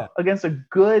 Here we go. Yeah. Against a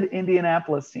good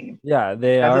Indianapolis team. Yeah,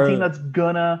 they That's are a team that's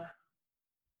gonna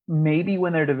maybe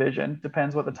win their division.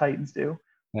 Depends what the Titans do,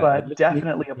 yeah, but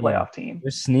definitely a playoff team. They're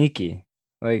sneaky.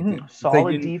 Like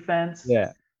Solid defense.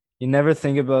 Yeah. You never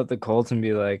think about the Colts and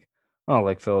be like, oh,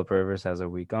 like Philip Rivers has a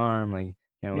weak arm, like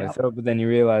but then you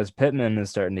realize Pittman is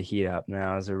starting to heat up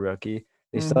now as a rookie.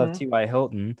 They still have T.Y.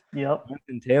 Hilton. Yep.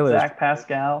 Jonathan Taylor. Zach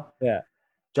Pascal. Yeah.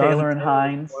 Taylor and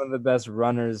Hines. One of the best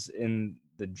runners in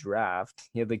the draft.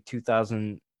 He had like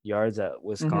 2,000 yards at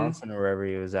Wisconsin or wherever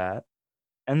he was at.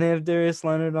 And they have Darius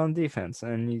Leonard on defense,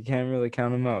 and you can't really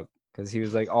count him out because he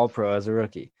was like all pro as a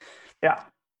rookie. Yeah.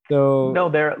 So no,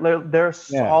 they're a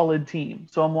solid team.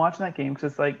 So I'm watching that game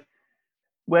because it's like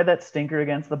we had that stinker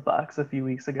against the Bucks a few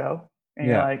weeks ago, and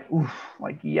you're like, oof,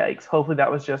 like yikes. Hopefully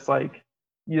that was just like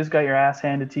you just got your ass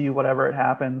handed to you, whatever it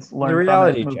happens, learn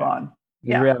from it, move on.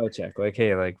 The reality check, like,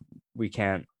 hey, like we're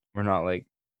not like,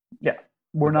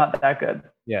 we're not that good.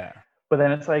 Yeah. But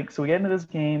then it's like, so we get into this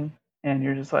game, and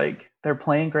you're just like, they're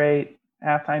playing great.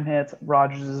 Halftime hits.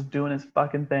 Rodgers is doing his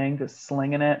fucking thing, just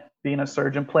slinging it, being a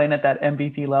surgeon, playing at that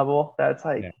MVP level. That's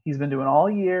like he's been doing all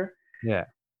year. Yeah.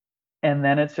 And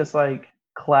then it's just like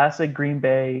classic Green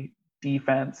Bay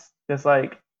defense, just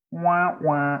like wah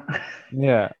wah.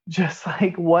 Yeah. Just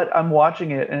like what I'm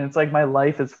watching it, and it's like my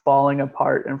life is falling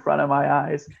apart in front of my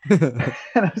eyes. And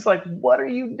it's like, what are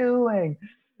you doing?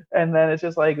 And then it's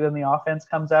just like, then the offense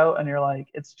comes out, and you're like,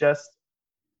 it's just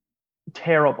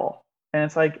terrible. And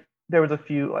it's like, there was a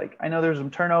few, like, I know there was some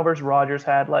turnovers. Rodgers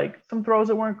had like some throws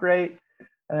that weren't great,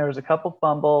 and there was a couple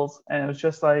fumbles, and it was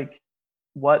just like,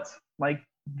 what's like,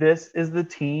 this is the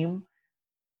team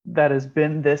that has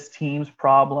been this team's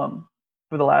problem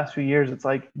for the last few years. It's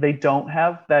like they don't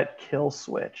have that kill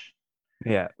switch.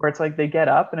 Yeah. Where it's like they get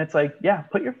up and it's like, yeah,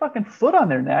 put your fucking foot on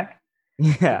their neck.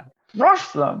 Yeah. Rush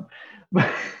them.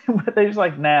 But they're just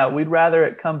like, nah, we'd rather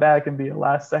it come back and be a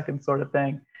last second sort of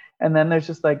thing. And then there's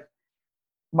just like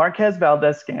Marquez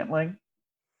Valdez-Scantling.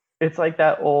 It's like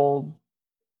that old,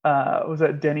 was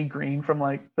that Denny Green from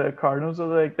like the Cardinals? Was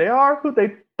like, they are who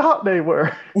they thought they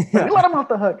were. Let him off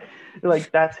the hook.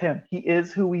 Like, that's him. He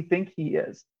is who we think he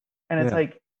is. And it's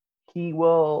like, he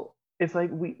will, it's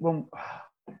like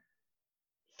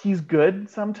he's good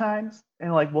sometimes,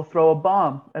 and like we'll throw a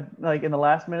bomb at, like in the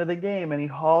last minute of the game, and he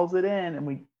hauls it in, and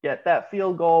we get that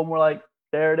field goal, and we're like,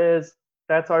 there it is.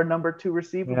 That's our number 2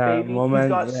 receiver, baby. He's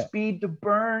got speed to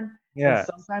burn. Yeah. And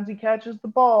sometimes he catches the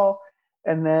ball,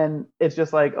 and then it's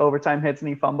just like overtime hits and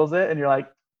he fumbles it, and you're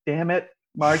like, damn it,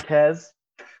 Marquez.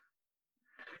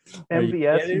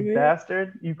 MVS, you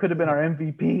bastard. You could have been our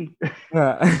MVP.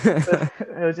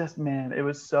 It was just, man, it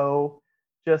was so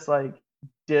just like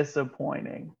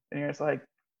disappointing. And you're just like,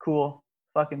 cool,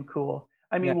 fucking cool.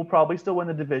 I mean, we'll probably still win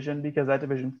the division because that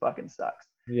division fucking sucks.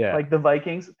 Yeah. Like the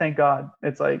Vikings, thank God.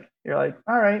 It's like, you're like,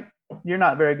 all right, you're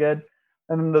not very good.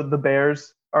 And then the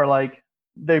Bears are like,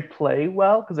 they play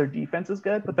well because their defense is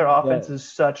good, but their offense is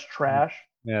such trash.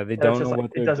 Yeah, they don't know like,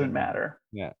 what it doesn't matter.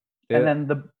 Yeah. And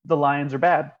then the Lions are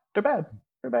bad. They're bad.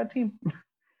 They're a bad team.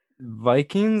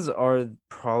 Vikings are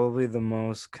probably the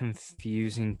most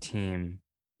confusing team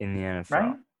in the NFL.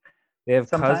 Right? They have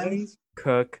Cousins,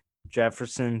 Cook,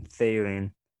 Jefferson,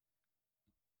 Thielen.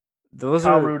 Those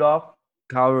Kyle are Rudolph,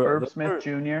 Irv Smith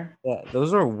Jr. Yeah,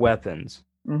 those are weapons.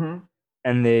 Mm-hmm.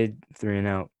 And they 3 and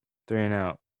out.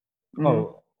 Mm-hmm.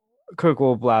 Oh, Cook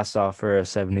will blast off for a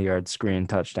 70-yard screen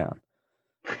touchdown.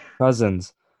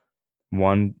 Cousins,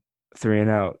 3 and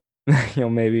out. He'll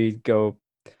maybe go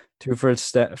two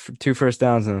first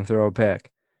downs and throw a pick.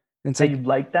 It's How like, you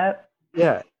like that?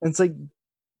 yeah, it's like,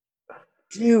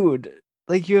 dude,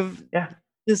 like you have Yeah.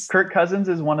 just Kirk Cousins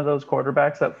is one of those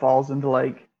quarterbacks that falls into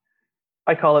like,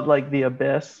 I call it like the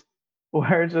abyss,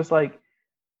 where it's just like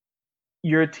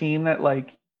you're a team that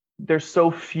like there's so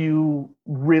few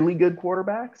really good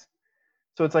quarterbacks.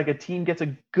 So it's like a team gets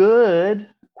a good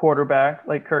quarterback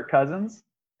like Kirk Cousins,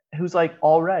 who's like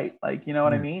all right. Like, you know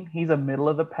what I yeah, mean? He's a middle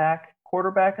of the pack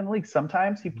quarterback in the league.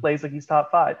 Sometimes he plays like he's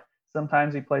top five.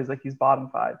 Sometimes he plays like he's bottom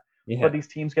five. yeah, But these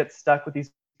teams get stuck with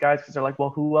these guys because they're like, well,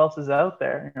 who else is out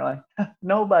there? And you're like,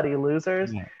 nobody,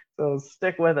 losers. yeah, So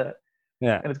stick with it.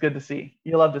 yeah, And it's good to see.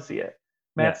 You love to see it.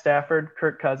 yeah. Matt Stafford,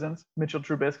 Kirk Cousins, Mitchell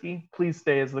Trubisky, please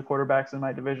stay as the quarterbacks in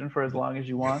my division for as long as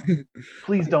you want.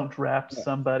 Please don't draft Yeah.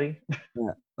 somebody.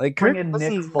 Yeah. Like Bring Kirk in Nick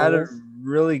Cousins had a Foles.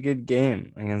 really good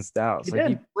game against Dallas. He Like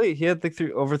he did. played, he had like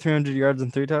over 300 yards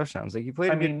and 3 touchdowns. Like he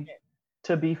played I a good mean,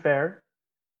 to be fair,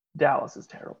 Dallas is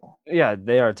terrible. game. Yeah,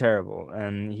 they are terrible.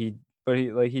 And he But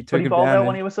took he balled out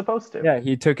when advantage. he was supposed to. Yeah,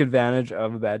 he took advantage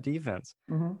of a bad defense.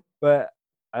 Mm-hmm. But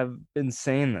I've been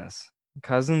saying this.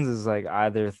 Cousins is like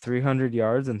either 300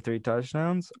 yards and 3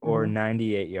 touchdowns or Mm-hmm.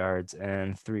 98 yards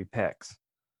and 3 picks.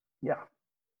 Yeah,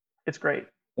 it's great.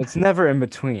 It's never in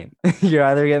between. You're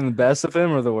either getting the best of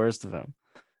him or the worst of him.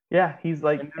 Yeah, he's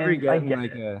like, You're never and I getting get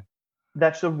like it. a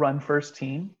That's the run first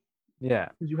team yeah.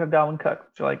 because you have Dalvin Cook.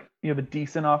 So like you have a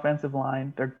decent offensive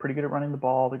line. They're pretty good at running the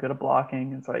ball. They're good at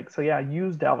blocking. It's like, so yeah,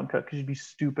 use Dalvin Cook because you'd be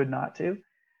stupid not to.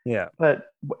 Yeah. But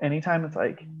anytime it's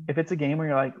like, if it's a game where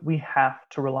you're like, we have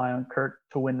to rely on Kirk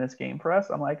to win this game for us,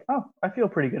 I'm like, oh, I feel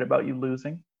pretty good about you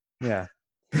losing. Yeah.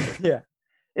 Yeah.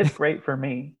 It's great for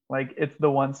me. Like, it's the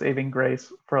one saving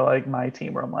grace for like my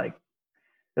team where I'm like,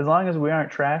 as long as we aren't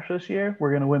trash this year,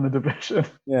 we're gonna win the division.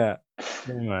 Yeah.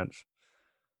 Pretty much.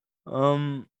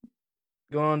 Um,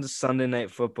 Going on to Sunday Night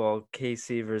Football,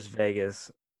 KC versus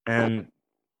Vegas. And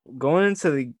going into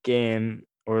the game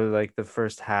or like the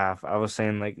first half, I was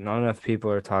saying like not enough people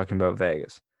are talking about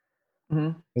Vegas.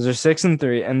 Mm-hmm. Because they're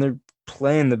 6-3 and they're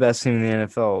playing the best team in the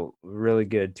NFL really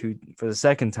good for the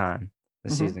second time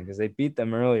this Mm-hmm. season because they beat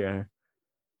them earlier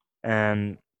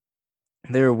and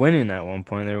they were winning at one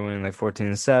point. They were winning like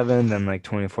 14-7, then like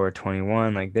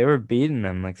 24-21. Like they were beating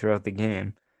them like throughout the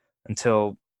game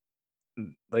until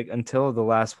until the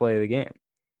last play of the game,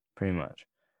 pretty much.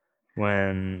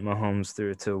 When Mahomes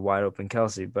threw it to wide open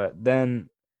Kelsey. But then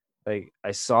like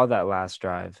I saw that last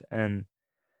drive and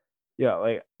yeah,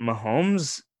 like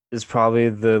Mahomes is probably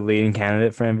the leading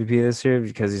candidate for MVP this year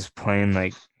because he's playing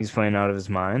out of his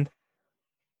mind.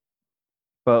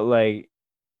 But like,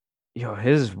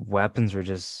 his weapons were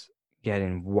just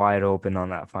getting wide open on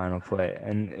that final play,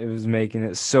 and it was making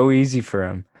it so easy for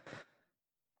him.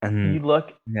 You And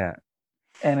look yeah,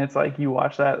 and it's like you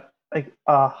watch that, like,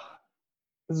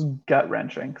 this is gut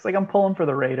wrenching. Because like I'm pulling for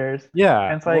the Raiders, yeah,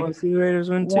 and it's I want like to see the Raiders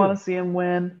win want too. to see them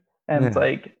win. And it's Yeah,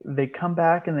 like they come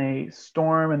back and they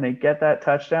storm and they get that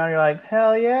touchdown. You're like,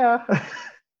 hell yeah.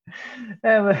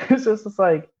 And it's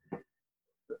like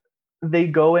they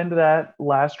go into that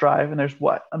last drive and there's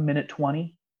what, a minute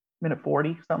 20, minute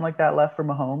 40, something like that left for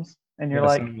Mahomes. And you're yeah,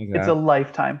 like, something like it's a that.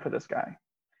 lifetime for this guy.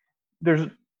 There's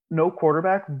no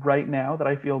quarterback right now that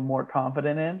I feel more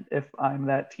confident in if I'm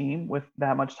that team with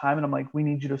that much time. And I'm like, we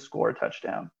need you to score a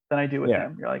touchdown than I do with Yeah.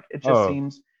 him. You're like, it just Oh,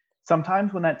 seems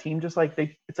sometimes when that team just like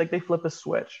it's like they flip a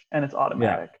switch and it's yeah,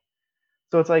 automatic.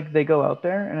 So it's like they go out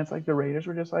there and it's like the Raiders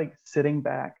were just like sitting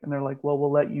back and they're like, well,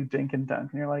 we'll let you dink and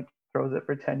dunk. And you're like, throws it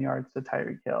for 10 yards to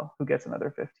Tyreek Hill, who gets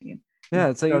another 15. yeah.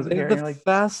 He It's like throws it they here have and the you're like,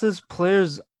 fastest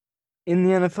players in the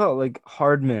NFL. Like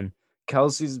Hardman,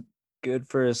 Kelsey's good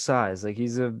for his size. Like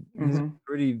he's mm-hmm.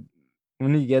 pretty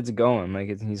when he gets going.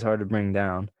 Like he's hard to bring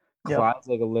down. Yep. Clyde's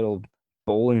like a little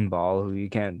bowling ball who you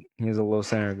can't. He has a low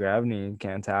center of gravity. And you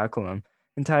can't tackle him.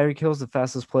 And Tyreek Hill's the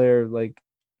fastest player like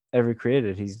ever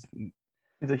created. He's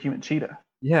He's a human cheetah.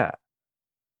 yeah,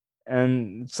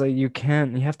 and it's like you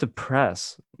have to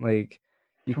press. Like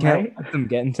you can't Right? let them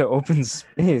get into open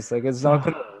space. Like it's not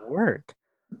gonna work.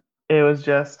 It was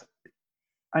just,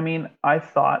 I mean, I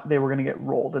thought they were going to get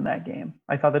rolled in that game.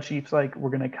 I thought the Chiefs like were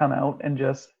going to come out and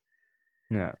just,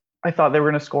 Yeah, I thought they were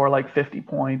going to score like 50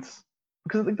 points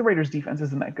because like the Raiders defense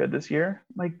isn't that good this year.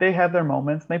 Like they have their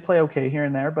moments, and they play okay here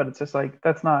and there, but it's just like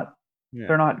yeah,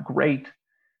 they're not great.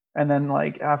 And then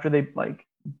like after they like,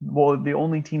 well, the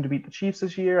only team to beat the Chiefs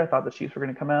this year, I thought the Chiefs were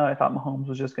going to come out. I thought Mahomes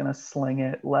was just going to sling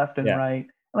it left and yeah, right. And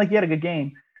like he had a good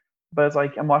game, but it's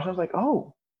like I'm watching. I was like,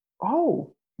 oh,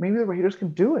 maybe the Raiders can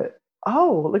do it.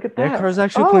 Oh, look at their that. car's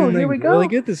actually Oh, playing here like we really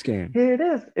go. good this game. Here it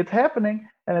is. It's happening.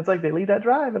 And it's like they lead that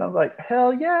drive. And I was like,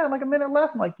 hell yeah. And like a minute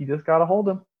left. I'm like, you just got to hold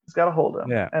him. Just got to hold him.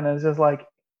 Yeah, And it's just like,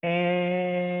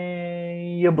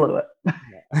 and you blew it.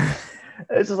 Yeah.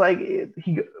 It's just like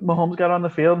Mahomes got on the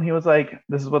field and he was like,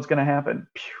 "This is what's going to happen."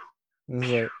 Pew, It was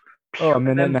pew, like, oh, pew. a And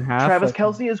minute and a then half. Travis Like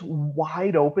Kelsey is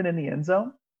wide open in the end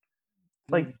zone.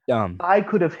 Like dumb, I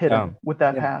could have hit him dumb. with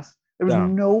that Yeah, pass. There was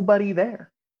dumb. nobody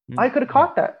there. I could have Yeah.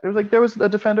 caught that. There was a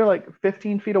defender like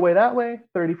 15 feet away that way,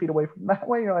 30 feet away from that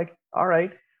way. You're like, all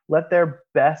right, let their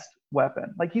best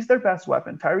weapon. Like he's their best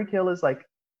weapon. Tyreek Hill is like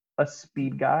a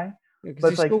speed guy, Because but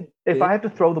it's he's like so if I big. have to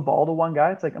throw the ball to one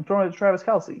guy, it's like I'm throwing it to Travis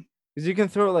Kelsey. Because you can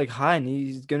throw it like high, and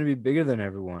he's gonna be bigger than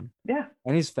everyone, Yeah,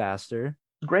 and he's faster.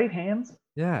 great hands.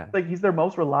 Yeah, It's like he's their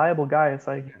most reliable guy. It's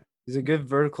like he's a good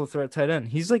vertical threat tight end.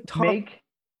 He's like top. make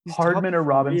He's top Hardman or 3 in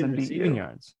Robinson beat receiving you.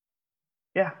 yards,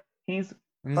 Yeah, he's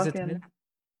and he's a tight fucking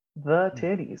the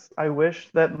titties. I wish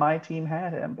that my team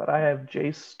had him, but I have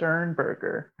Jace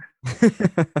Sternberger.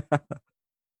 end.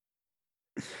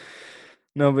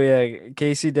 No, but yeah,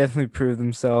 Casey definitely proved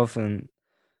himself, and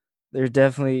they're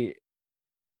definitely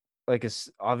like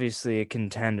obviously a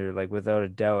contender, like without a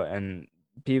doubt. And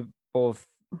people,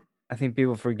 I think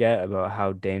people forget about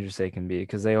how dangerous they can be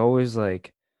because they always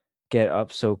like get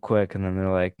up so quick, and then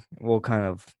they're like, we'll kind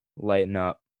of lighten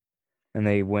up, and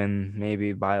they win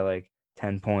maybe by like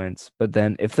 10 points. But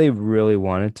then if they really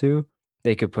wanted to,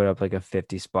 they could put up like a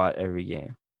 50 spot every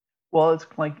game. Well, it's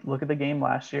like look at the game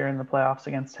last year in the playoffs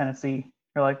against Tennessee.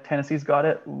 You're like Tennessee's got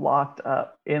it locked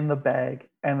up in the bag,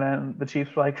 and then the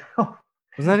Chiefs were like, oh,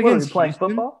 Wasn't that "What are we against playing Houston?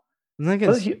 football?" Wasn't that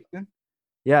Was against it Houston?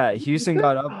 Yeah, Houston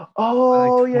got up by like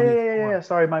Oh yeah, yeah, yeah, yeah, 24. yeah.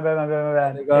 Sorry, my bad, my bad, my Yeah,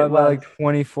 bad. they got It up by like was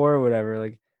 24 or whatever.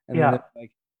 Like, and then they're yeah,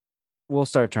 like, we'll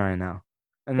start trying now.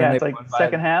 And then yeah. they It's like won by,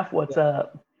 second half. yeah, What's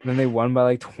up? then they won by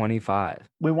like 25.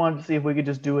 We wanted to see if we could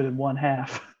just do it in one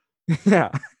half, Yeah.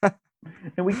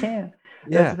 and we can.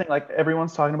 That's Yeah. the thing. Like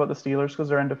everyone's talking about the Steelers because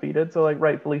they're undefeated, so like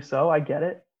rightfully so. I get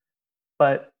it,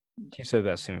 but Chiefs are the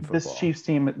best team in this football. Chiefs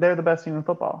team, they're the best team in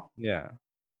football. Yeah.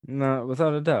 No,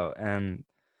 without a doubt. And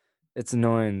it's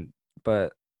annoying,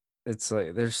 but it's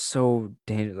like they're so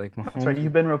dangerous. Like That's right. Mahomes.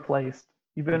 You've been replaced.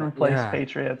 You've been replaced, Yeah.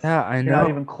 Patriots. Yeah, I You're not know.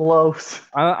 even close.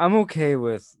 I'm okay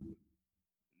with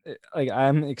like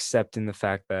I'm accepting the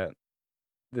fact that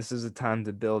this is a time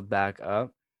to build back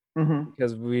up Mm-hmm.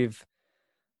 because we've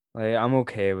like I'm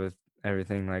okay with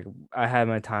everything. Like I had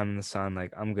my time in the sun.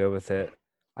 Like I'm good with it.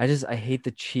 I hate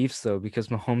the Chiefs though because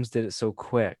Mahomes did it so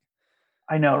quick.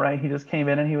 I know, right? He just came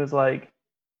in and he was like,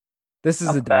 This is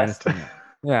 "I'm a the best," dynasty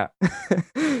now.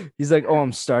 Yeah. He's like, "Oh,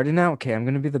 I'm starting now. Okay, I'm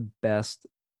gonna be the best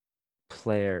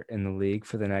player in the league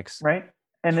for the next right?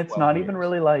 And it's 12 not even years."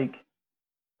 really like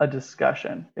a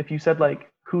discussion. If you said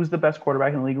like, "Who's the best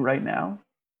quarterback in the league right now?"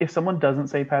 If someone doesn't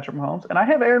say Patrick Mahomes, and I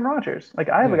have Aaron Rodgers, like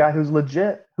I have a Yeah. guy who's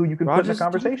legit who you can put in the Rodgers is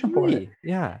top conversation for it, 3.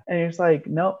 Yeah. and you're just like,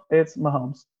 "Nope, it's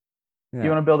Mahomes." You Yeah.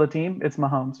 want to build a team? It's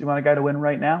Mahomes. You want a guy to win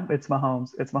right now? It's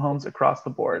Mahomes. It's Mahomes across the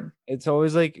board. It's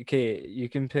always like, okay, you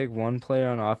can pick one player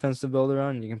on offense to build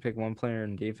around, you can pick one player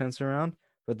in defense around,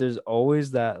 but there's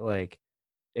always that like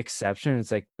exception.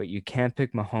 It's like, but you can't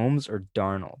pick Mahomes or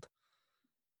Darnold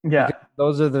because Yeah,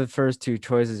 those are the first 2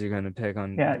 choices you're going to pick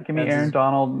on yeah. Give me Aaron defenses.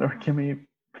 Donald or give me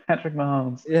Patrick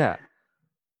Mahomes. Yeah.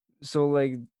 So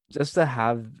like just to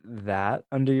have that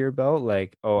under your belt,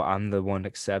 like, oh, I'm the one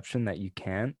exception that you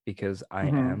can't because I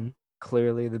Mm-hmm. am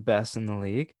clearly the best in the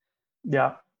league.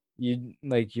 Yeah,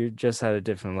 You're just at a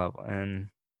different level, and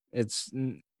it's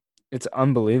it's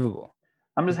unbelievable.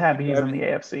 I'm just 'Cause they happy do he's in the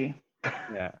everything. AFC.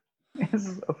 Yeah.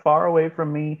 He's far away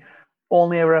from me.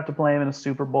 Only ever have to play him in a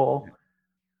Super Bowl.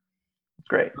 It's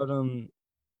great. But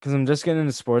because I'm just getting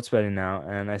into sports betting now,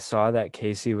 and I saw that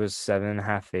Casey was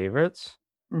 7.5 favorites,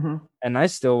 Mm-hmm. and I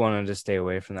still wanted to stay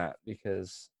away from that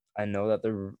because I know that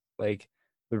the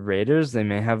Raiders, they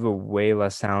may have a way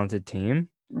less talented team,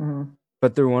 Mm-hmm.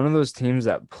 but they're one of those teams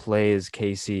that plays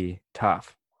KC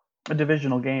tough. A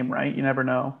divisional game, right? You never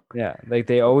know. Yeah, like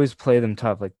they always play them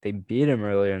tough. Like they beat him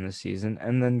earlier in the season,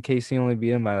 and then KC only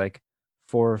beat him by like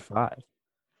 4 or 5.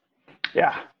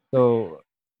 Yeah. So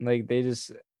like they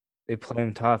play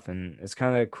him tough, and it's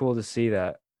kind of cool to see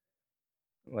that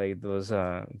like those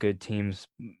good teams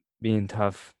being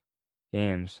tough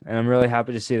games. And I'm really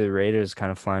happy to see the Raiders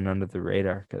kind of flying under the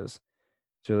radar because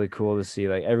it's really cool to see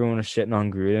like everyone was shitting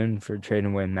on Gruden for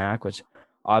trading away Mac, which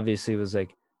obviously was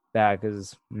like bad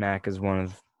because Mac is one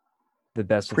of the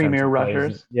best Premier defensive players.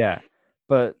 rushers. Yeah,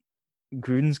 but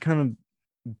Gruden's kind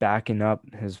of backing up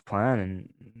his plan, and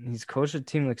he's coached a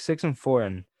team like 6-4,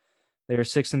 and they were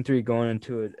 6-3 going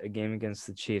into a game against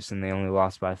the Chiefs, and they only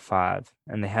lost by 5,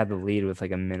 and they had the lead with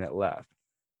like a minute left.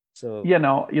 So Yeah,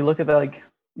 no, you look at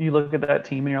that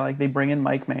team and you're like, they bring in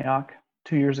Mike Mayock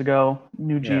 2 years ago,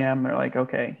 new yeah, GM. They're like,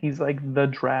 okay, he's like the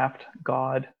draft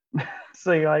god.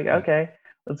 So you're like, okay,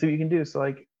 let's see what you can do. So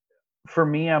like for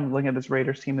me, I'm looking at this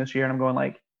Raiders team this year and I'm going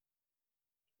like,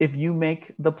 if you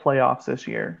make the playoffs this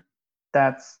year,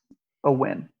 that's a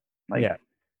win. Like Yeah.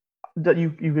 you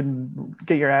can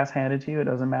get your ass handed to you. It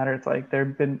doesn't matter. It's like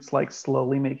they've been like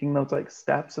slowly making those like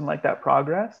steps and like that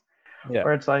progress. Yeah.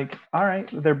 Where it's like, all right,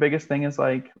 their biggest thing is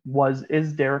like,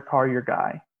 is Derek Carr your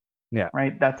guy? Yeah.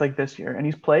 Right. That's like this year, and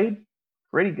he's played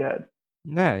pretty good.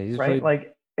 Yeah. He's Right. played.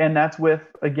 Like, and that's with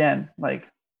again like.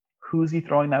 Who's he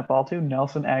throwing that ball to?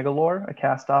 Nelson Aguilar, a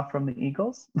cast off from the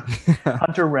Eagles.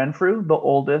 Hunter Renfrew, the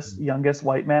oldest, youngest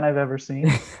white man I've ever seen.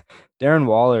 Darren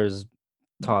Waller's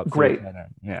top 3 Great. tight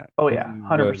end. Yeah. Oh He's yeah,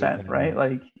 a really good 100%. tight Right. end.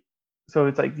 Like, so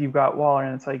it's like you've got Waller,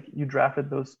 and it's like you drafted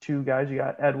those two guys. You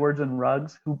got Edwards and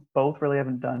Ruggs, who both really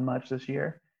haven't done much this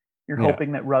year. You're Yeah.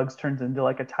 hoping that Ruggs turns into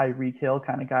like a Tyreek Hill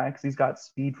kind of guy because he's got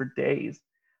speed for days.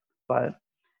 But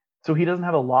so he doesn't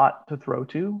have a lot to throw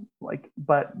to, like,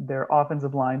 but their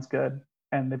offensive line's good,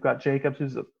 and they've got Jacobs,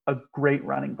 who's a great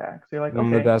running back. So you're like, One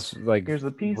of the okay, best like here's the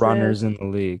runners pieces. in the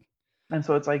league. And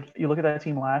so it's like you look at that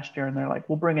team last year, and they're like,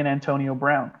 we'll bring in Antonio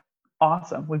Brown.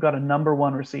 Awesome, we've got a number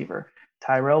one receiver,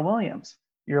 Tyrell Williams.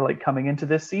 You're like coming into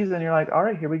this season, you're like, all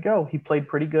right, here we go. He played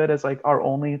pretty good as like our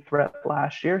only threat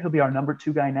last year. He'll be our number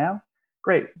two guy now.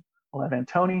 Great. We'll have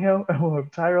Antonio and we'll have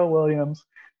Tyrell Williams,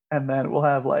 and then we'll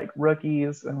have like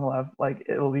rookies, and we'll have like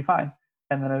it'll be fine.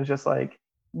 And then it was just like,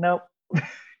 nope.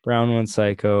 Brown went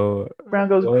psycho. Brown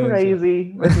goes Williams.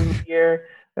 crazy. This is the year.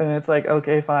 And it's like,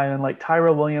 okay, fine. And like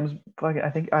Tyrell Williams, I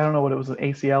think, I don't know what it was, an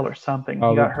ACL or something.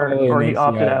 He got hurt Probably or an he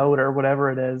opted ACL. out or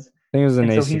whatever it is. I think it was an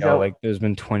And so ACL. he's out. Like there's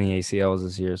been 20 ACLs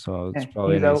this year, so it's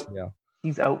probably He's an out. ACL.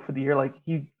 He's out for the year. Like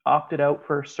he opted out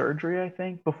for surgery, I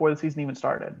think, before the season even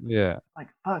started. Yeah. Like,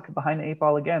 fuck, behind the eight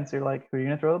ball again. So you're like, who are you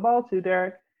going to throw the ball to,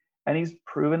 Derek? And he's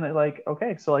proven that, like,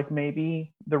 okay, so like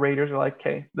maybe the Raiders are like,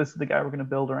 okay, this is the guy we're going to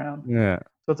build around. Yeah.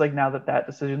 So it's like now that that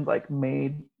decision's like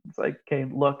made, it's like, okay,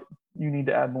 look, you need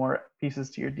to add more pieces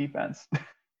to your defense.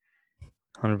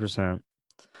 100%.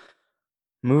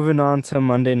 Moving on to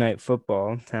Monday Night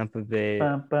Football, Tampa Bay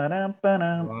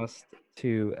lost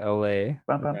to LA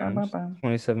Rams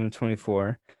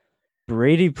 27-24.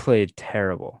 Brady played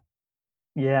terrible.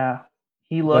 Yeah,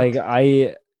 he Like looked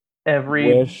I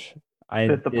every wish I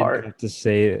bit the didn't part. have to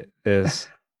say this,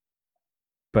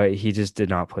 but he just did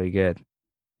not play good.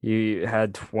 He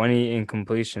had 20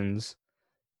 incompletions,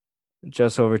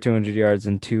 just over 200 yards,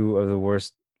 and 2 of the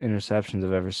worst interceptions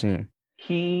I've ever seen.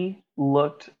 He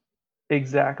looked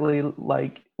exactly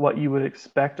like what you would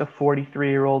expect a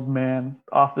 43-year-old man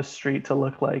off the street to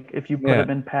look like if you put him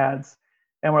in pads.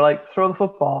 And we're like, throw the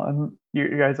football. And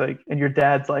your guy's like, and your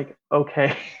dad's like,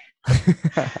 okay.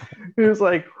 He was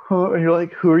like, huh? And you're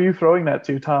like, who are you throwing that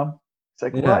to, Tom? It's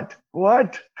like,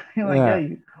 what? You're like,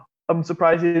 yeah, I'm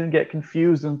surprised you didn't get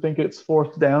confused and think it's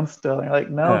fourth down still. And you're like,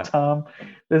 no, Tom,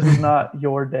 this is not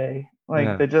your day.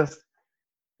 Like they just,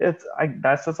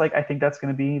 that's just like, I think that's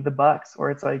going to be the Bucks,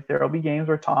 or it's like there'll be games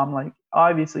where Tom, like,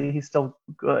 obviously he's still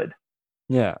good.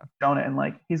 Yeah. Shown it, and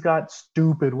like he's got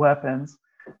stupid weapons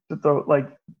to throw. Like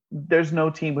there's no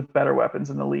team with better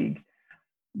weapons in the league.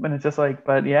 And it's just like,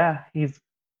 but yeah,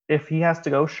 if he has to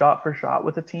go shot for shot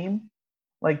with a team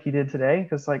like he did today,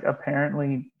 because like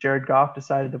apparently Jared Goff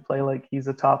decided to play like he's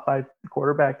a top 5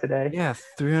 quarterback today. Yeah,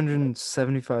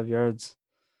 375 yards.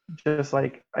 Just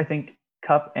like I think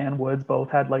Kupp and Woods both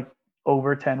had like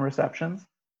over 10 receptions.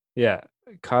 Yeah,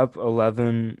 Kupp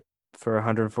 11 for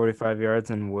 145 yards,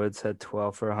 and Woods had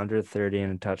 12 for 130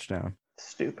 and a touchdown.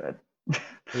 Stupid.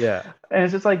 Yeah. And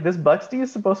it's just like this Bucks team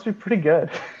is supposed to be pretty good.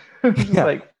 Yeah.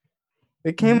 Like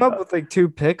they came up with like 2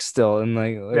 picks still, and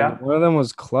like one of them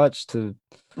was clutch to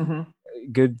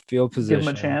good field position. Give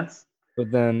them a chance.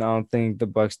 But then I don't think the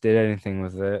Bucks did anything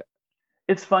with it.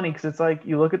 It's funny because it's like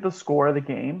you look at the score of the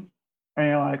game and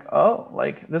you're like, oh,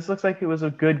 like this looks like it was a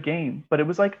good game, but it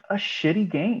was like a shitty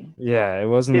game. Yeah, it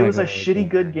wasn't. It was a shitty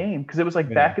good game because it was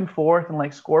like back and forth and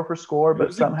like score for score,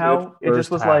 but somehow it just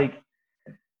was like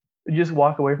you just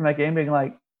walk away from that game being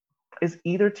like, is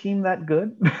either team that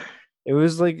good? It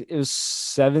was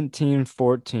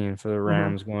 17-14 for the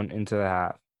Rams going into the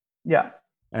half. Yeah.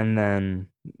 And then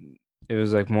it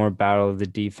was like more battle of the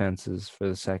defenses for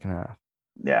the second half.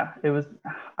 Yeah, it was.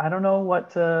 I don't know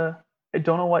what to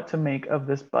make of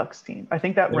this Bucks team. I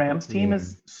think that Rams team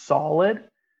is solid,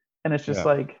 and it's just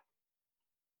like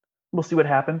we'll see what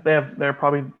happens. They're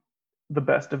probably the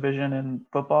best division in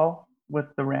football with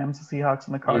the Rams, the Seahawks,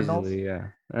 and the Cardinals. Easily, yeah.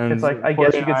 And it's like I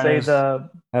guess you could say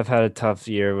have had a tough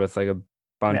year with like a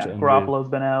bunch of injuries. Garoppolo's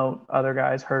been out, other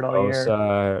guys hurt all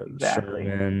year. Exactly.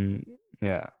 Sherman,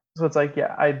 yeah. So it's like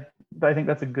I think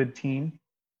that's a good team.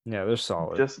 Yeah, they're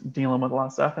solid. just dealing with a lot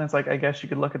of stuff. And it's like, I guess you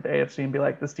could look at the AFC and be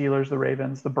like the Steelers, the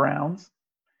Ravens, the Browns,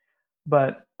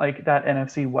 but like that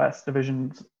NFC West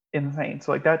division's insane.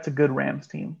 So like that's a good Rams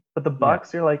team. But the Yeah,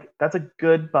 Bucks, you're like, that's a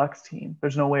good Bucks team.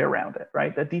 There's no way around it,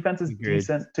 right? That defense is agreed.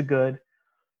 decent to good.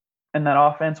 And that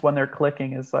offense, when they're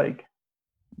clicking, is like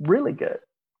really good.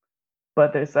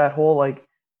 But it's that whole like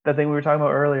that thing we were talking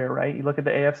about earlier, right? You look at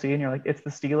the AFC and you're like, it's the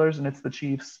Steelers and it's the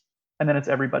Chiefs, and then it's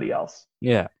everybody else.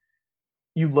 Yeah,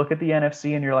 You look at the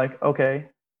NFC and you're like, okay,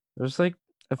 there's like,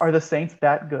 are the Saints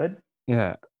that good?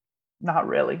 yeah, Not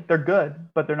really. They're good,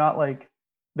 but they're not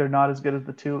as good as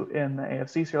the two in the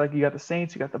AFC. So you're like, you got the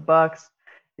Saints, you got the Bucks,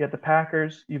 you got the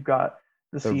Packers, you've got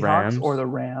the the Seahawks or Rams. the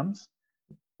Rams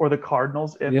or the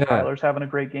Cardinals if Yeah, Kyler's having a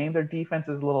great game. Their defense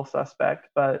is a little suspect,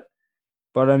 but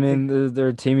but I like, mean, they're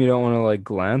a team you don't want to like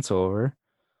glance over.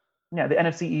 yeah, the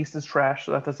NFC East is trash,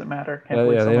 so that doesn't matter. Can't Yeah,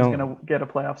 believe yeah, they someone's don't gonna get a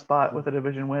playoff spot with a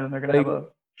division win and they're gonna like have a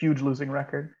huge losing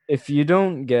record. if you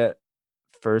don't get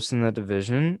first in the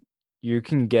division, you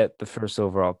can get the first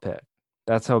overall pick.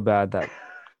 That's how bad that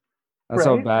that's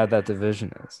how Right? bad that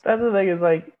division is. That's the thing is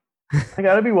like I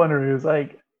gotta be wondering is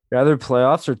like Rather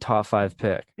playoffs or top five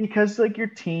pick. because like your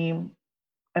team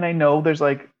and I know there's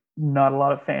like not a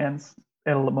lot of fans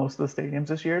at most of the stadiums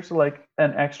this year. So like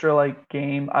an extra like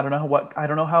game, I don't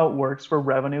know how it works for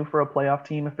revenue for a playoff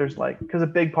team if there's like because a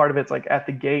big part of it's like at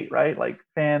the gate, right? Like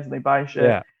fans and they buy shit.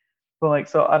 Yeah. But like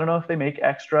so I don't know if they make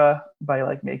extra by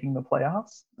like making the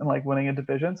playoffs and like winning a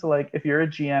division. So like if you're a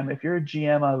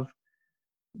GM of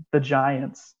the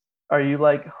Giants, are you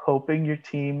like hoping your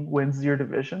team wins your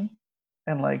division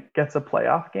and like gets a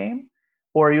playoff game?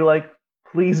 Or are you like,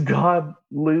 please God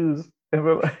lose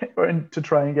or to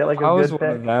try and get If like a I was good one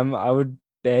of pick? them, I would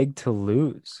beg to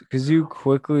lose because you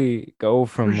quickly go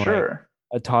For from like sure.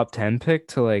 a top 10 pick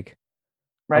to like a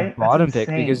Right? That's bottom pick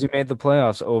because insane. you made the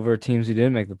playoffs over teams who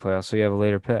didn't make the playoffs. So you have a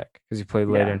later pick because you played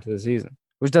later Yeah. into the season,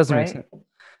 which doesn't make Right? sense.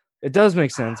 It does make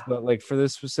sense, but like for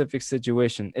this specific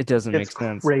situation, it doesn't It's make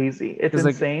sense. crazy. It's Because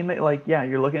like, insane that like, yeah,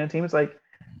 you're looking at teams like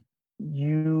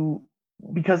you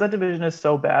because that division is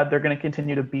so bad, they're going to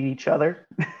continue to beat each other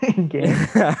in games.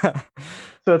 yeah,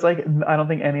 So it's like I don't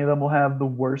think any of them will have the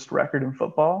worst record in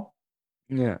football.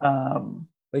 yeah. Um,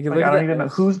 Like you like look I at don't the even know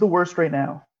NFC, who's the worst right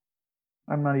now.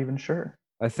 I'm not even sure.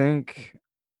 I think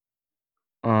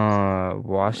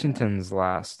Washington's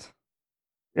last.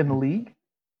 In the league.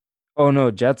 Oh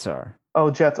no, Jets are. Oh,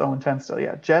 Jets 0-10 still.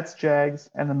 Yeah, Jets, Jags,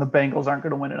 and then the Bengals aren't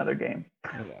going to win another game.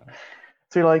 Yeah.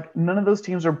 So you're like, none of those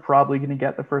teams are probably going to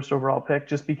get the first overall pick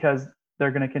just because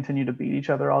they're going to continue to beat each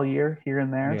other all year here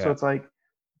and there. So Yeah. it's like,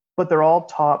 but they're all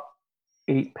top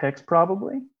 8 picks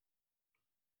probably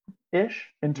ish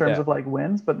in terms Yeah. of like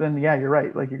wins. But then, yeah, you're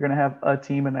right. Like you're going to have a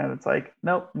team and then it's like,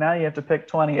 nope, now you have to pick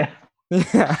 20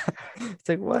 Yeah. It's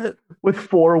like what? with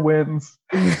 4 wins.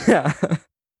 Yeah.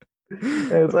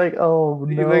 And it's like, oh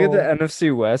You look at the no.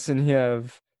 NFC West and you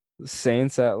have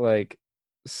Saints at like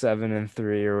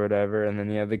 7-3 or whatever, and then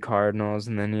you have the Cardinals,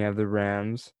 and then you have the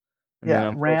Rams, and then Yeah,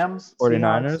 unfortunately Rams,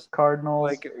 Seahawks, 49ers. Cardinals,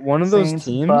 Like one of those Saints,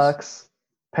 teams, Bucks,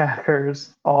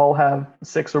 Packers all have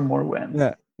 6 or more wins.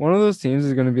 yeah, one of those teams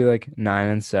is going to be like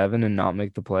 9-7 and not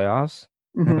make the playoffs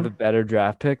and have a Mm-hmm. better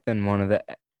draft pick than one of the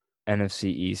NFC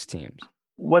East teams.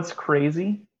 What's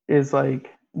crazy is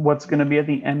like what's going to be at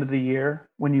the end of the year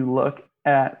when you look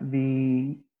at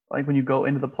the like when you go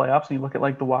into the playoffs and you look at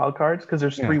like the wild cards because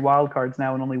there's Yeah. 3 wild cards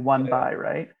now and only one Yeah. bye,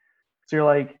 right? So you're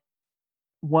like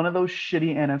one of those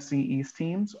shitty NFC East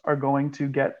teams are going to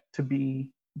get to be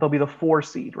they'll be the 4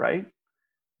 seed, right?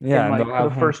 Yeah, In and they'll like for the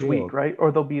have home first week, field. right?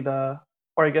 Or they'll be or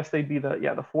I guess they'd be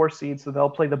the 4 seed, so they'll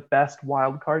play the best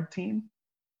wild card team.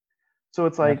 So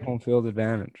it's They have like, home field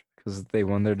advantage because they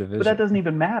won their but that division. doesn't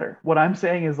even matter. What I'm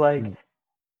saying is like, Mm.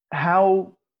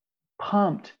 how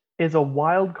pumped is a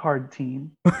wild card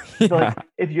team? Yeah. Like,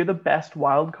 if you're the best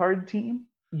wild card team,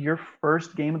 your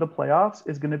first game of the playoffs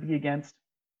is going to be against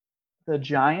the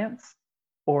Giants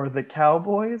or the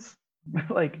Cowboys,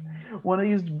 like one of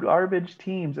these garbage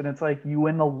teams, and it's like you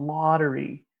win the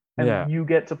lottery Yeah. and you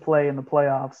get to play in the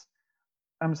playoffs.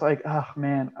 I'm just like, oh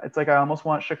man, it's like I almost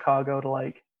want Chicago to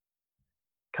like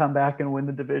come back and win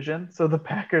the division so the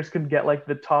Packers can get like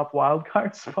the top wild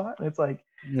card spot. And it's like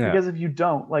Yeah. because if you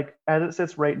don't, like as it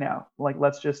sits right now, like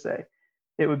let's just say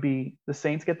it would be the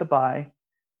Saints get the bye,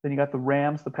 then you got the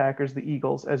Rams, the Packers, the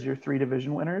Eagles as your 3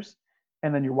 division winners,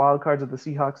 and then your wild cards are the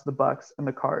Seahawks, the Bucks, and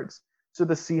the Cards. So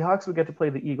the Seahawks would get to play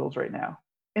the Eagles right now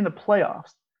in the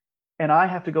playoffs, and I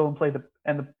have to go and play the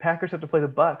Packers have to play the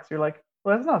Bucks. You're like,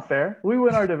 well, that's not fair. We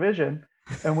win our division,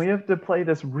 and we have to play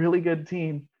this really good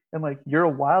team, and like you're a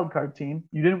wild card team.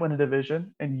 You didn't win a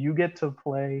division, and you get to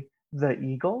play The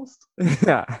Eagles?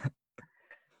 Yeah.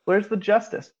 Where's the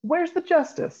justice? Where's the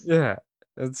justice? Yeah.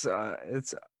 It's Like,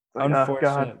 oh God,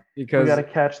 unfortunate we got because to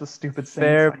catch the stupid Saints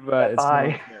fair, so I can but get it's not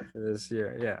by. fair for this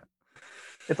year. Yeah.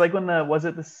 It's like when was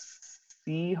it the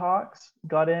Seahawks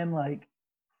got in like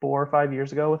 4 or 5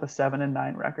 years ago with a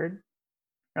 7-9 record.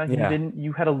 Like Yeah.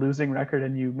 you had a losing record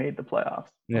and you made the playoffs.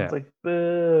 I was Yeah. like,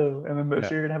 boo. And then this Yeah.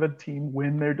 year you're gonna have a team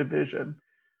win their division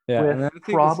Yeah. with And then I think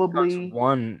the Seahawks probably,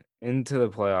 won into the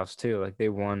playoffs too. Like they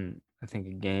won, I think,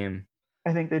 a game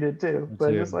I think they did too. or But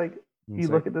it's two. just like And you it's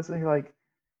like, look at this and you're like,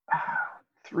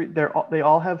 they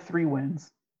all have 3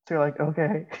 wins. So you're like,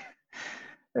 okay.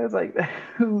 It's like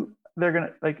who they're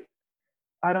gonna like.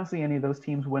 I don't see any of those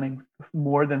teams winning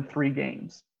more than 3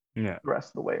 games yeah. the rest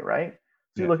of the way, right?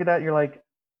 So you Yeah. look at that, you're like,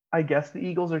 I guess the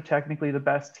Eagles are technically the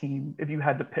best team if you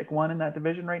had to pick one in that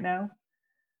division right now,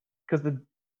 because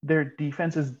their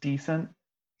defense is decent.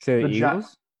 Say the The Gi-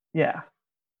 Eagles? yeah,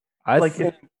 I like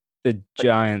if think the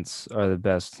Giants are the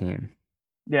best team.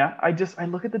 yeah, I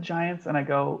look at the Giants and I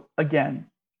go again.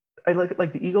 I look at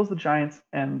like the Eagles, the Giants,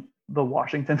 and the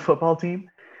Washington football team.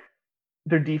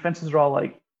 Their defenses are all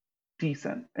like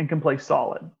decent and can play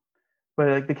solid, but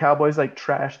like the Cowboys like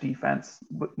trash defense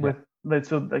Yeah. with like,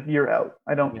 so like you're out.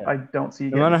 I don't Yeah. I don't see you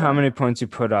No getting matter how points. many points you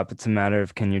put up, it's a matter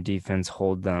of can your defense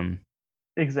hold them.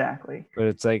 Exactly. But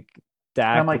it's like And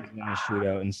I'm Dak was like, in a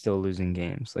shootout and still losing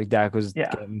games. Like Dak was yeah,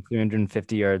 getting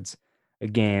 350 yards a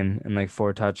game and like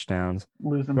 4 touchdowns,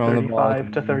 losing throwing the ball like a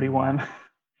 35 to maniac. 31.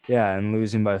 Yeah, and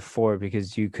losing by 4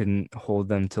 because you couldn't hold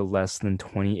them to less than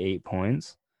 28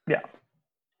 points. Yeah.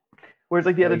 Whereas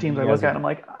like the other Like teams I you look guys at, are, I'm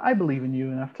like, I believe in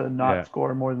you enough to yeah, not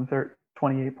score more than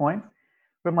 28 points.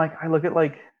 But I'm like, I look at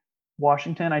like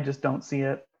Washington, I just don't see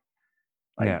it.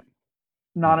 Like yeah,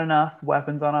 not yeah. enough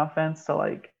weapons on offense to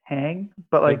like hang.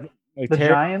 But Like like like the Terry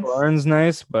Giants, McLaurin's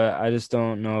nice, but I just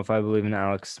don't know if I believe in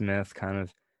Alex Smith kind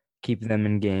of keeping them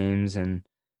in games and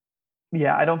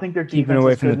yeah, I don't think their keeping defense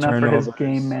away is from good the enough for his game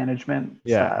turnovers. management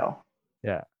Yeah, style.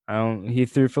 yeah. I don't. He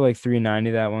threw for like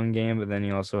 390 that one game, but then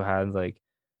he also had like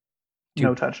two.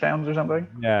 No touchdowns or something.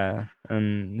 Yeah,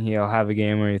 and he'll have a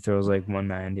game where he throws like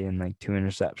 190 and like 2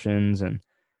 interceptions, and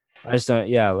I just don't.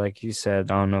 Yeah, like you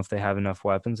said, I don't know if they have enough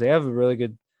weapons. They have a really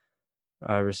good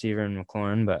receiver in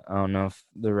McLaurin, but I don't know if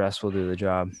the rest will do the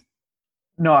job.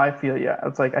 No, I feel yeah.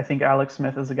 It's like I think Alex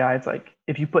Smith is a guy. It's like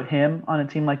if you put him on a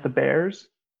team like the Bears,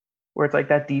 where it's like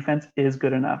that defense is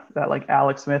good enough that like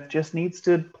Alex Smith just needs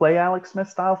to play Alex Smith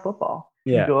style football.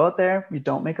 You Yeah, go out there, you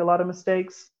don't make a lot of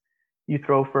mistakes, you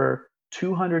throw for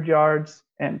 200 yards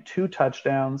and 2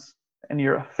 touchdowns, and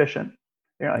you're efficient.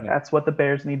 You're like, yeah, that's what the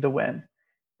Bears need to win.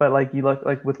 But like you look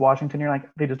like with Washington, you're like,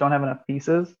 they just don't have enough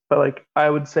pieces. But like I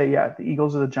would say, yeah, the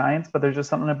Eagles are the Giants, but there's just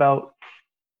something about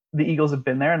the Eagles have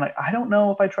been there, and like I don't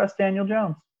know if I trust Daniel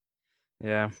Jones.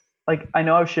 yeah, Like I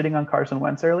know I was shitting on Carson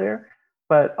Wentz earlier,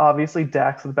 but obviously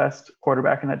Dak's the best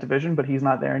quarterback in that division, but he's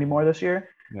not there anymore this year.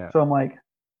 yeah. So I'm like,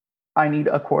 I need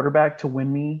a quarterback to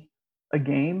win me a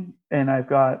game, and I've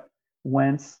got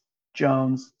Wentz,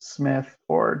 Jones, Smith,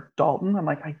 or Dalton. I'm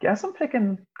like, I guess I'm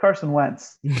picking Carson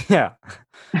Wentz. Yeah,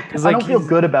 because I like don't feel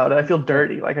good about it. I feel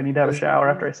dirty. Like I need to have a 'cause shower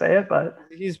after I say it, but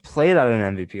he's played at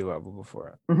an MVP level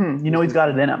before. he's got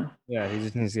it in him. Yeah, he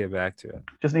just needs to get back to it.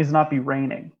 Just needs to not be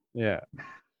raining. Yeah.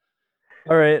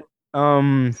 All right.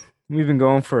 We've been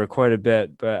going for quite a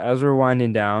bit, but as we're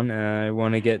winding down, I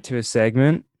want to get to a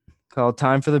segment called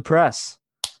Time for the Press.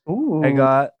 I Ooh.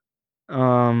 got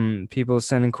people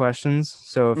sending questions.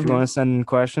 So if you want to send in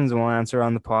questions and we'll answer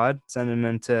on the pod, send them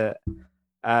into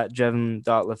at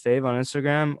jevon.lefave on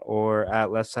Instagram or at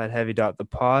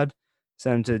leftsideheavy.thepod.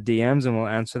 Send them to the DMs and we'll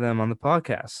answer them on the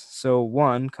podcast. So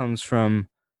one comes from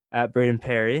at Braden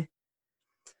Perry.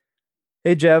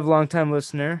 Hey Jev, longtime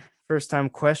listener, first time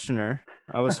questioner.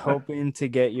 I was hoping to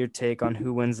get your take on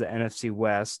who wins the NFC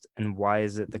West and why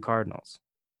is it the Cardinals?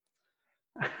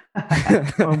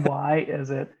 And why is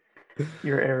it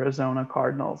your Arizona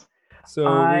Cardinals? So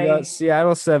we got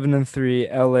Seattle 7-3,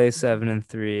 LA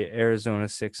 7-3, Arizona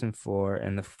 6-4,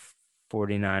 and the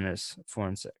 49ers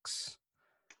 4-6.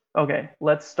 Okay,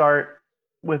 let's start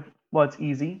with what's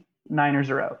easy. Niners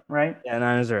are out, right? Yeah,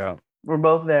 Niners are out. We're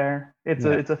both there. It's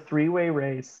Yeah. a three-way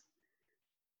race.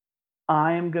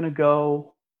 I am gonna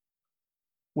go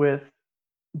with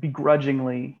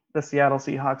begrudgingly the Seattle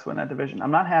Seahawks win that division.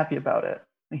 I'm not happy about it.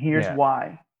 And here's Yeah. why.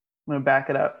 I'm gonna back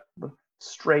it up with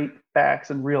straight facts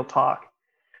and real talk.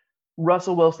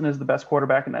 Russell Wilson is the best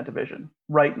quarterback in that division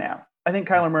right now. I think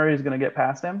Kyler Murray is going to get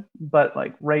past him, but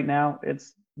like right now,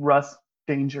 it's Russ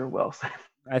Danger Wilson.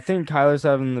 I think Kyler's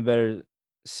having the better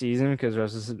season because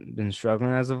Russ has been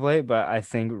struggling as of late, but I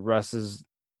think Russ is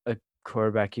a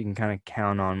quarterback you can kind of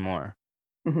count on more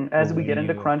to As we win get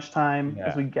into you. crunch time,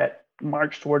 as Yeah. we get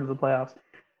march towards the playoffs,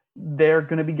 they're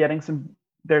going to be getting some.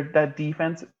 That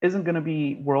defense isn't going to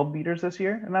be world beaters this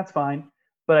year, and that's fine.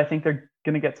 But I think they're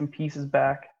going to get some pieces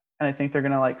back, and I think they're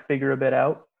going to like figure a bit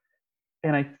out.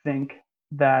 And I think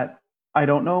that I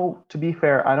don't know. To be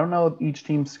fair, I don't know each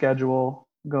team's schedule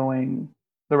going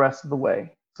the rest of the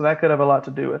way, so that could have a lot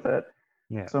to do with it.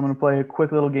 Yeah. So I'm going to play a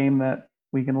quick little game that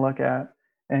we can look at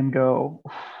and go.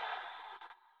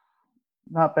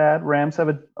 Not bad. Rams have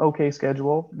an okay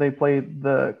schedule. They played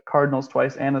the Cardinals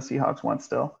twice and the Seahawks once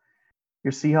still.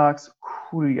 Your Seahawks,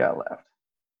 who do you got left?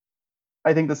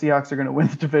 I think the Seahawks are going to win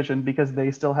the division because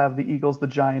they still have the Eagles, the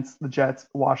Giants, the Jets,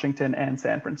 Washington, and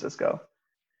San Francisco.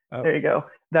 Oh. There you go.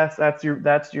 That's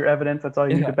your evidence. That's all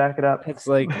you need to back it up. It's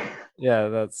like, yeah,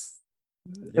 that's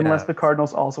unless the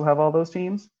Cardinals also have all those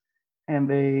teams, and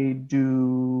they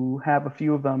do have a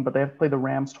few of them, but they have to play the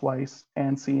Rams twice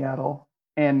and Seattle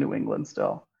and New England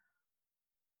still.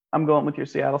 I'm going with your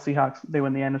Seattle Seahawks. They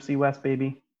win the NFC West,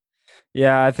 baby.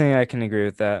 Yeah, I think I can agree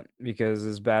with that because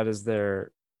as bad as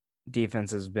their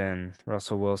defense has been,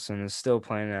 Russell Wilson is still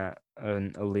playing at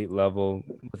an elite level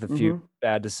with a few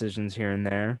bad decisions here and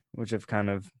there, which have kind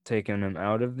of taken him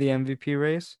out of the MVP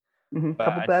race. But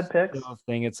Couple I bad picks. still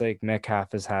think it's like Metcalf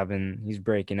he's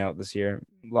breaking out this year.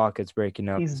 Lockett's breaking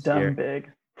out He's this done year.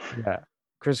 big. Yeah.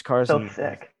 Chris Carson So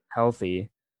thick. healthy.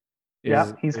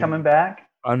 Yeah, he's coming back.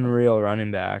 Unreal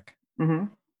running back. Mm-hmm.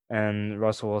 And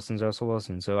Russell Wilson's Russell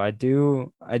Wilson. So I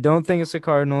don't think it's the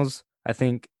Cardinals. I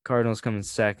think Cardinals come in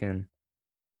second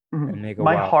and make a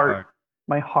wild card.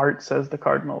 My heart says the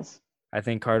Cardinals. I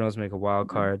think Cardinals make a wild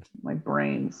card. My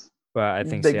brains. But I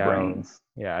think big Seattle. Brains.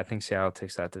 Yeah, I think Seattle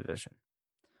takes that division.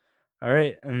 All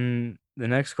right, and the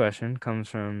next question comes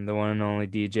from the one and only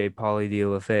DJ Paulie D.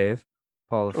 LaFave.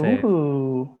 Paul LaFave.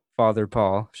 Ooh. Father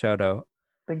Paul, shout out.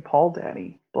 Big Paul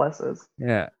Daddy. Blesses.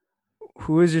 Yeah.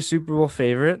 Who is your Super Bowl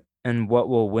favorite and what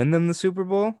will win them the Super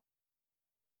Bowl?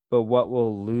 But what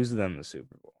will lose them the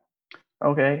Super Bowl?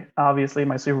 Okay, obviously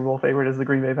my Super Bowl favorite is the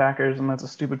Green Bay Packers, and that's a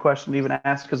stupid question to even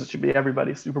ask because it should be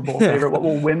everybody's Super Bowl favorite. What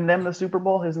will win them the Super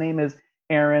Bowl? His name is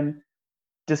Aaron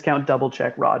Discount Double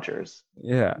Check Rodgers.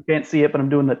 Yeah. You can't see it, but I'm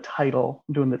doing the title.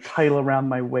 I'm doing the title around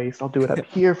my waist. I'll do it up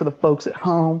here for the folks at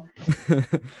home.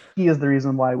 He is the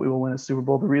reason why we will win a Super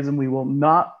Bowl. The reason we will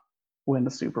not win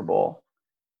the Super Bowl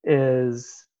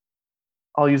is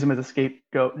I'll use him as a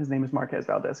scapegoat. His name is Marquez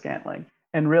Valdez-Scantling.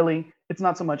 And really, it's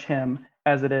not so much him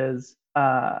as it is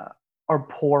our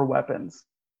poor weapons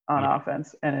on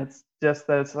offense. And it's just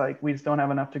that it's like we just don't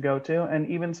have enough to go to. And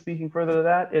even speaking further to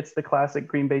that, it's the classic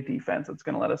Green Bay defense that's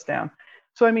going to let us down.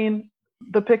 So, I mean,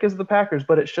 the pick is the Packers,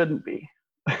 but it shouldn't be.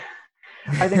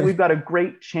 I think we've got a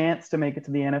great chance to make it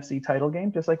to the NFC title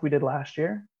game, just like we did last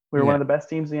year. We were one of the best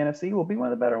teams in the NFC. We'll be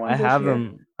one of the better ones this year.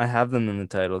 I have them in the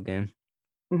title game.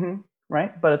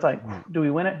 Right? But it's like, do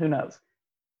we win it? Who knows?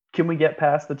 Can we get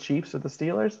past the Chiefs or the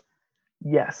Steelers?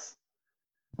 Yes.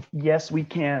 Yes, we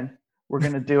can. We're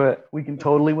going to do it. We can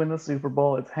totally win the Super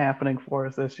Bowl. It's happening for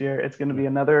us this year. It's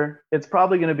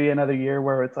probably going to be another year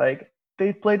where it's like,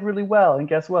 they played really well. And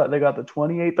guess what? They got the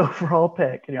 28th overall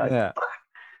pick. And you're like, fuck.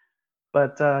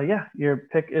 But your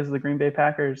pick is the Green Bay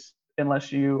Packers,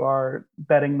 unless you are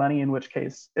betting money, in which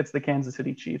case it's the Kansas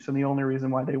City Chiefs. And the only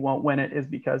reason why they won't win it is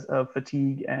because of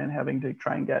fatigue and having to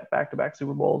try and get back-to-back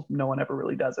Super Bowls. No one ever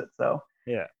really does it. So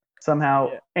somehow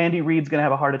Andy Reid's going to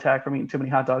have a heart attack from eating too many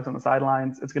hot dogs on the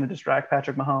sidelines. It's going to distract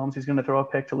Patrick Mahomes. He's going to throw a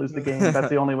pick to lose the game. That's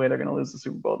the only way they're going to lose the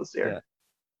Super Bowl this year.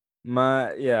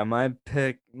 My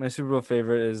Super Bowl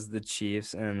favorite is the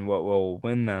Chiefs, and what will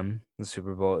win them the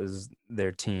Super Bowl is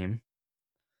their team.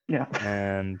 Yeah.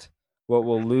 And what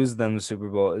will lose them the Super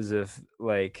Bowl is if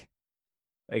like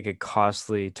a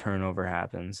costly turnover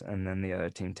happens and then the other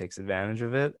team takes advantage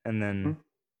of it, and then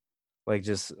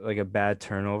just a bad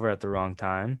turnover at the wrong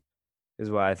time is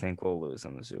what I think will lose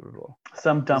them the Super Bowl.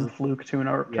 Some dumb fluke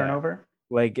turnover.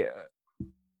 Like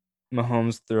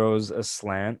Mahomes throws a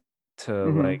slant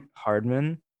to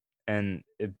Hardman and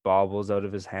it bobbles out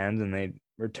of his hands and they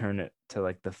return it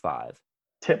to the 5.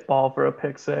 Tip ball for a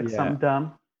pick six, something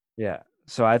dumb. Yeah.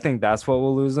 So I think that's what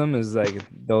will lose them is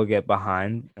they'll get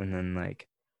behind and then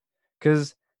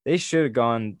because they should have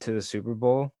gone to the Super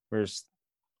Bowl versus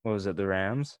what was it, the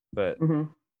Rams? But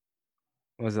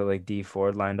was it D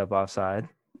Ford lined up offside?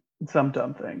 Some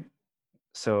dumb thing.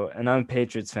 So, and I'm a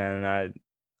Patriots fan, and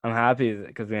I'm happy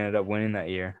because we ended up winning that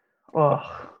year. Oh,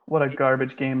 what a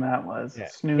garbage game that was. Yeah.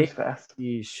 Snooze fest.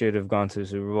 He should have gone to the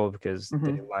Super Bowl because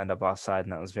they lined up offside,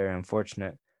 and that was very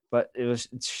unfortunate. But it's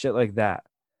shit like that.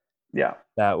 Yeah.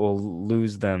 That will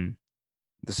lose them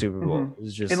the Super Bowl.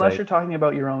 It's just unless like, you're talking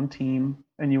about your own team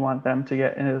and you want them to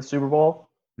get into the Super Bowl.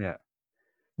 Yeah.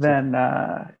 Then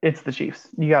it's the Chiefs.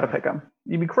 You got to pick them.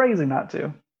 You'd be crazy not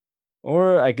to.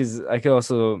 Or I could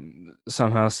also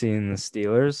somehow see in the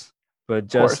Steelers, but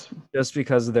just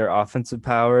because of their offensive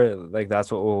power, like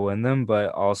that's what will win them.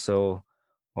 But also,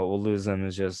 what will lose them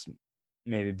is just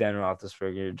maybe Ben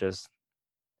Roethlisberger, just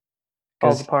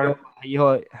falls because apart.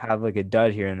 he'll have like a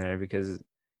dud here and there because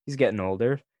he's getting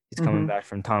older. He's coming back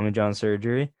from Tommy John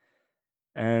surgery,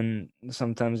 and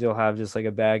sometimes you'll have just like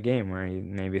a bad game where he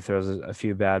maybe throws a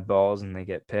few bad balls and they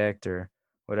get picked or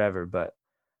whatever. But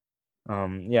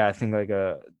yeah, I think like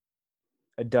a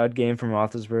dud game from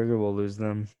Roethlisberger will lose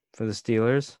them for the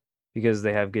Steelers because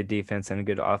they have good defense and a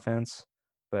good offense.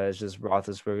 But it's just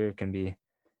Roethlisberger can be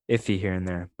iffy here and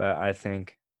there. But I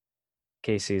think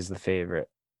KC is the favorite.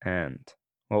 And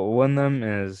what will win them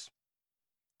is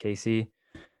KC.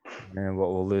 And what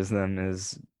will lose them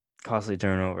is costly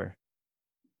turnover.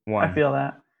 One. I feel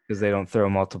that. Because they don't throw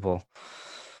multiple,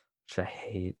 which I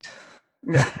hate.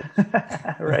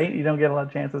 Right? You don't get a lot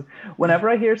of chances. Whenever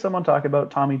I hear someone talk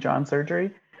about Tommy John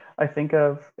surgery, I think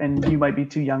of, and you might be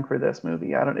too young for this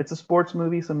movie. It's a sports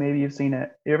movie, so maybe you've seen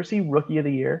it. You ever see Rookie of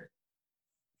the Year?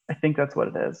 I think that's what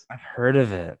it is. I've heard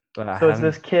of it, but so it's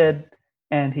this kid,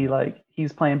 and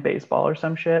he's playing baseball or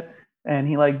some shit, and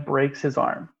he breaks his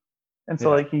arm, and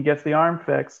so he gets the arm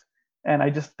fixed. And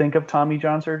I just think of Tommy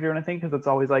John surgery when I think, because it's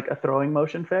always like a throwing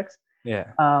motion fix.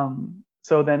 Yeah.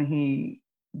 So then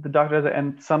the doctor does it,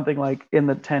 and something like in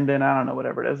the tendon, I don't know,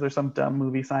 whatever it is. There's some dumb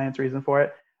movie science reason for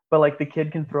it. But the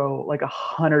kid can throw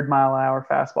 100-mile-an-hour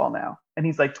fastball now, and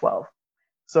he's 12.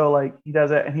 So he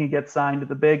does it, and he gets signed to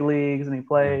the big leagues, and he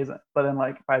plays. But then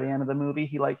by the end of the movie,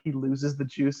 he loses the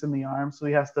juice in the arm, so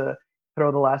he has to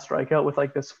throw the last strikeout with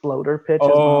this floater pitch his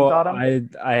mom taught him.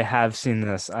 I have seen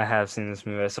this. I have seen this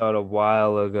movie. I saw it a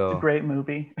while ago. It's a great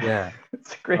movie. Yeah.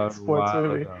 It's a great sports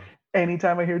movie.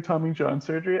 Anytime I hear Tommy John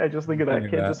surgery, I just think of that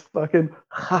kid just fucking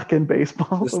hocking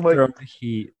baseballs. Just throw the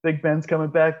heat. Big Ben's coming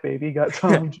back, baby. Got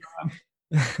Tommy John.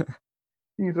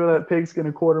 You can throw that pigskin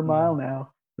a quarter mile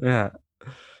now. Yeah.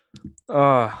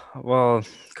 Oh, well,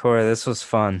 Cory, this was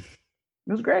fun.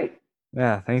 It was great.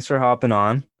 Yeah, thanks for hopping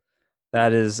on.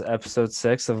 That is episode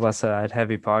 6 of Less Side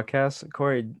Heavy podcast.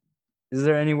 Cory, is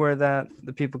there anywhere that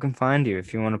the people can find you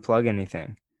if you want to plug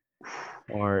anything?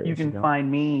 Or you can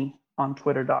find me on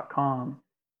twitter.com,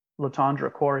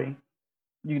 Letendre Cory.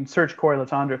 You can search Cory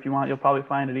Letendre if you want. You'll probably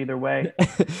find it either way.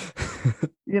 It's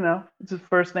just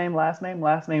first name, last name,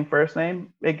 first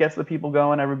name. It gets the people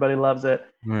going. Everybody loves it.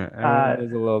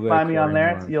 Find me on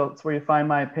there. It's where you find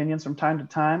my opinions from time to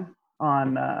time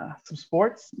on some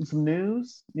sports and some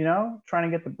news, trying to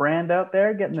get the brand out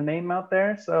there, getting the name out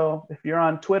there. So if you're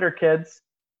on Twitter, kids,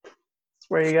 that's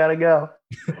where you got to go.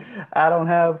 I don't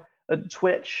have a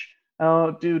Twitch. I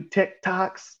don't do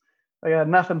TikToks. I got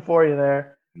nothing for you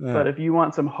there. Yeah. But if you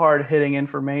want some hard-hitting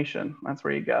information, that's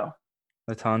where you go.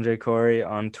 Letendre Cory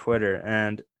on Twitter.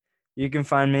 And you can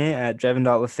find me at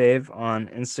Jevin.Lefave on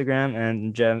Instagram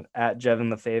and at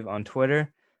JevinLefave on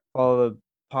Twitter. Follow the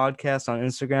podcast on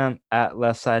Instagram at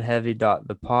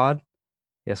leftsideheavy.thepod.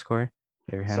 Yes, Cory?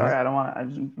 Sorry, I don't want to. I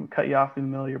just cut you off in the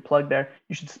middle of your plug there.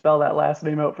 You should spell that last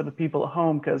name out for the people at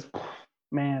home, because,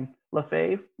 man,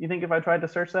 Lefave. You think if I tried to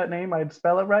search that name, I'd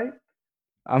spell it right?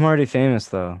 I'm already famous,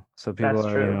 though, so people That's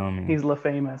already true. know me. He's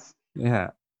LeFamous.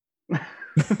 Yeah.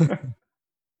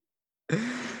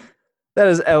 That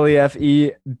is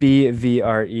LEFEBVRE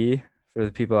for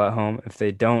the people at home if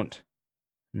they don't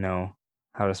know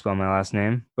how to spell my last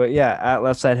name. But yeah, at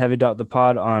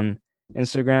leftsideheavy.thepod on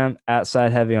Instagram, at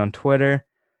sideheavy on Twitter.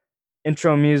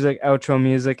 Intro music, outro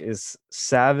music is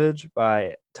Savage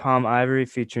by Tom Ivory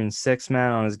featuring 6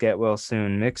 Man on his Get Well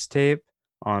Soon mixtape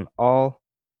on all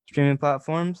streaming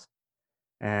platforms.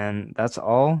 And that's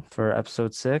all for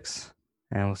episode 6.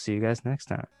 And we'll see you guys next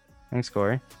time. Thanks,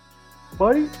 Cory.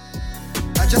 Bye.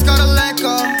 I just gotta let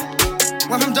go.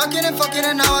 Went from ducking and fucking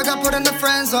and now I got put in the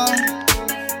friend zone.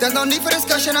 There's no need for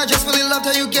discussion, I just really loved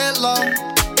how you get low.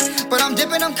 But I'm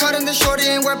dipping, I'm cutting the shorty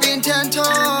and we're being 10 toes.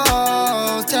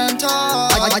 I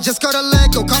just gotta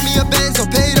let go, call me a Benzo,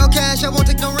 paid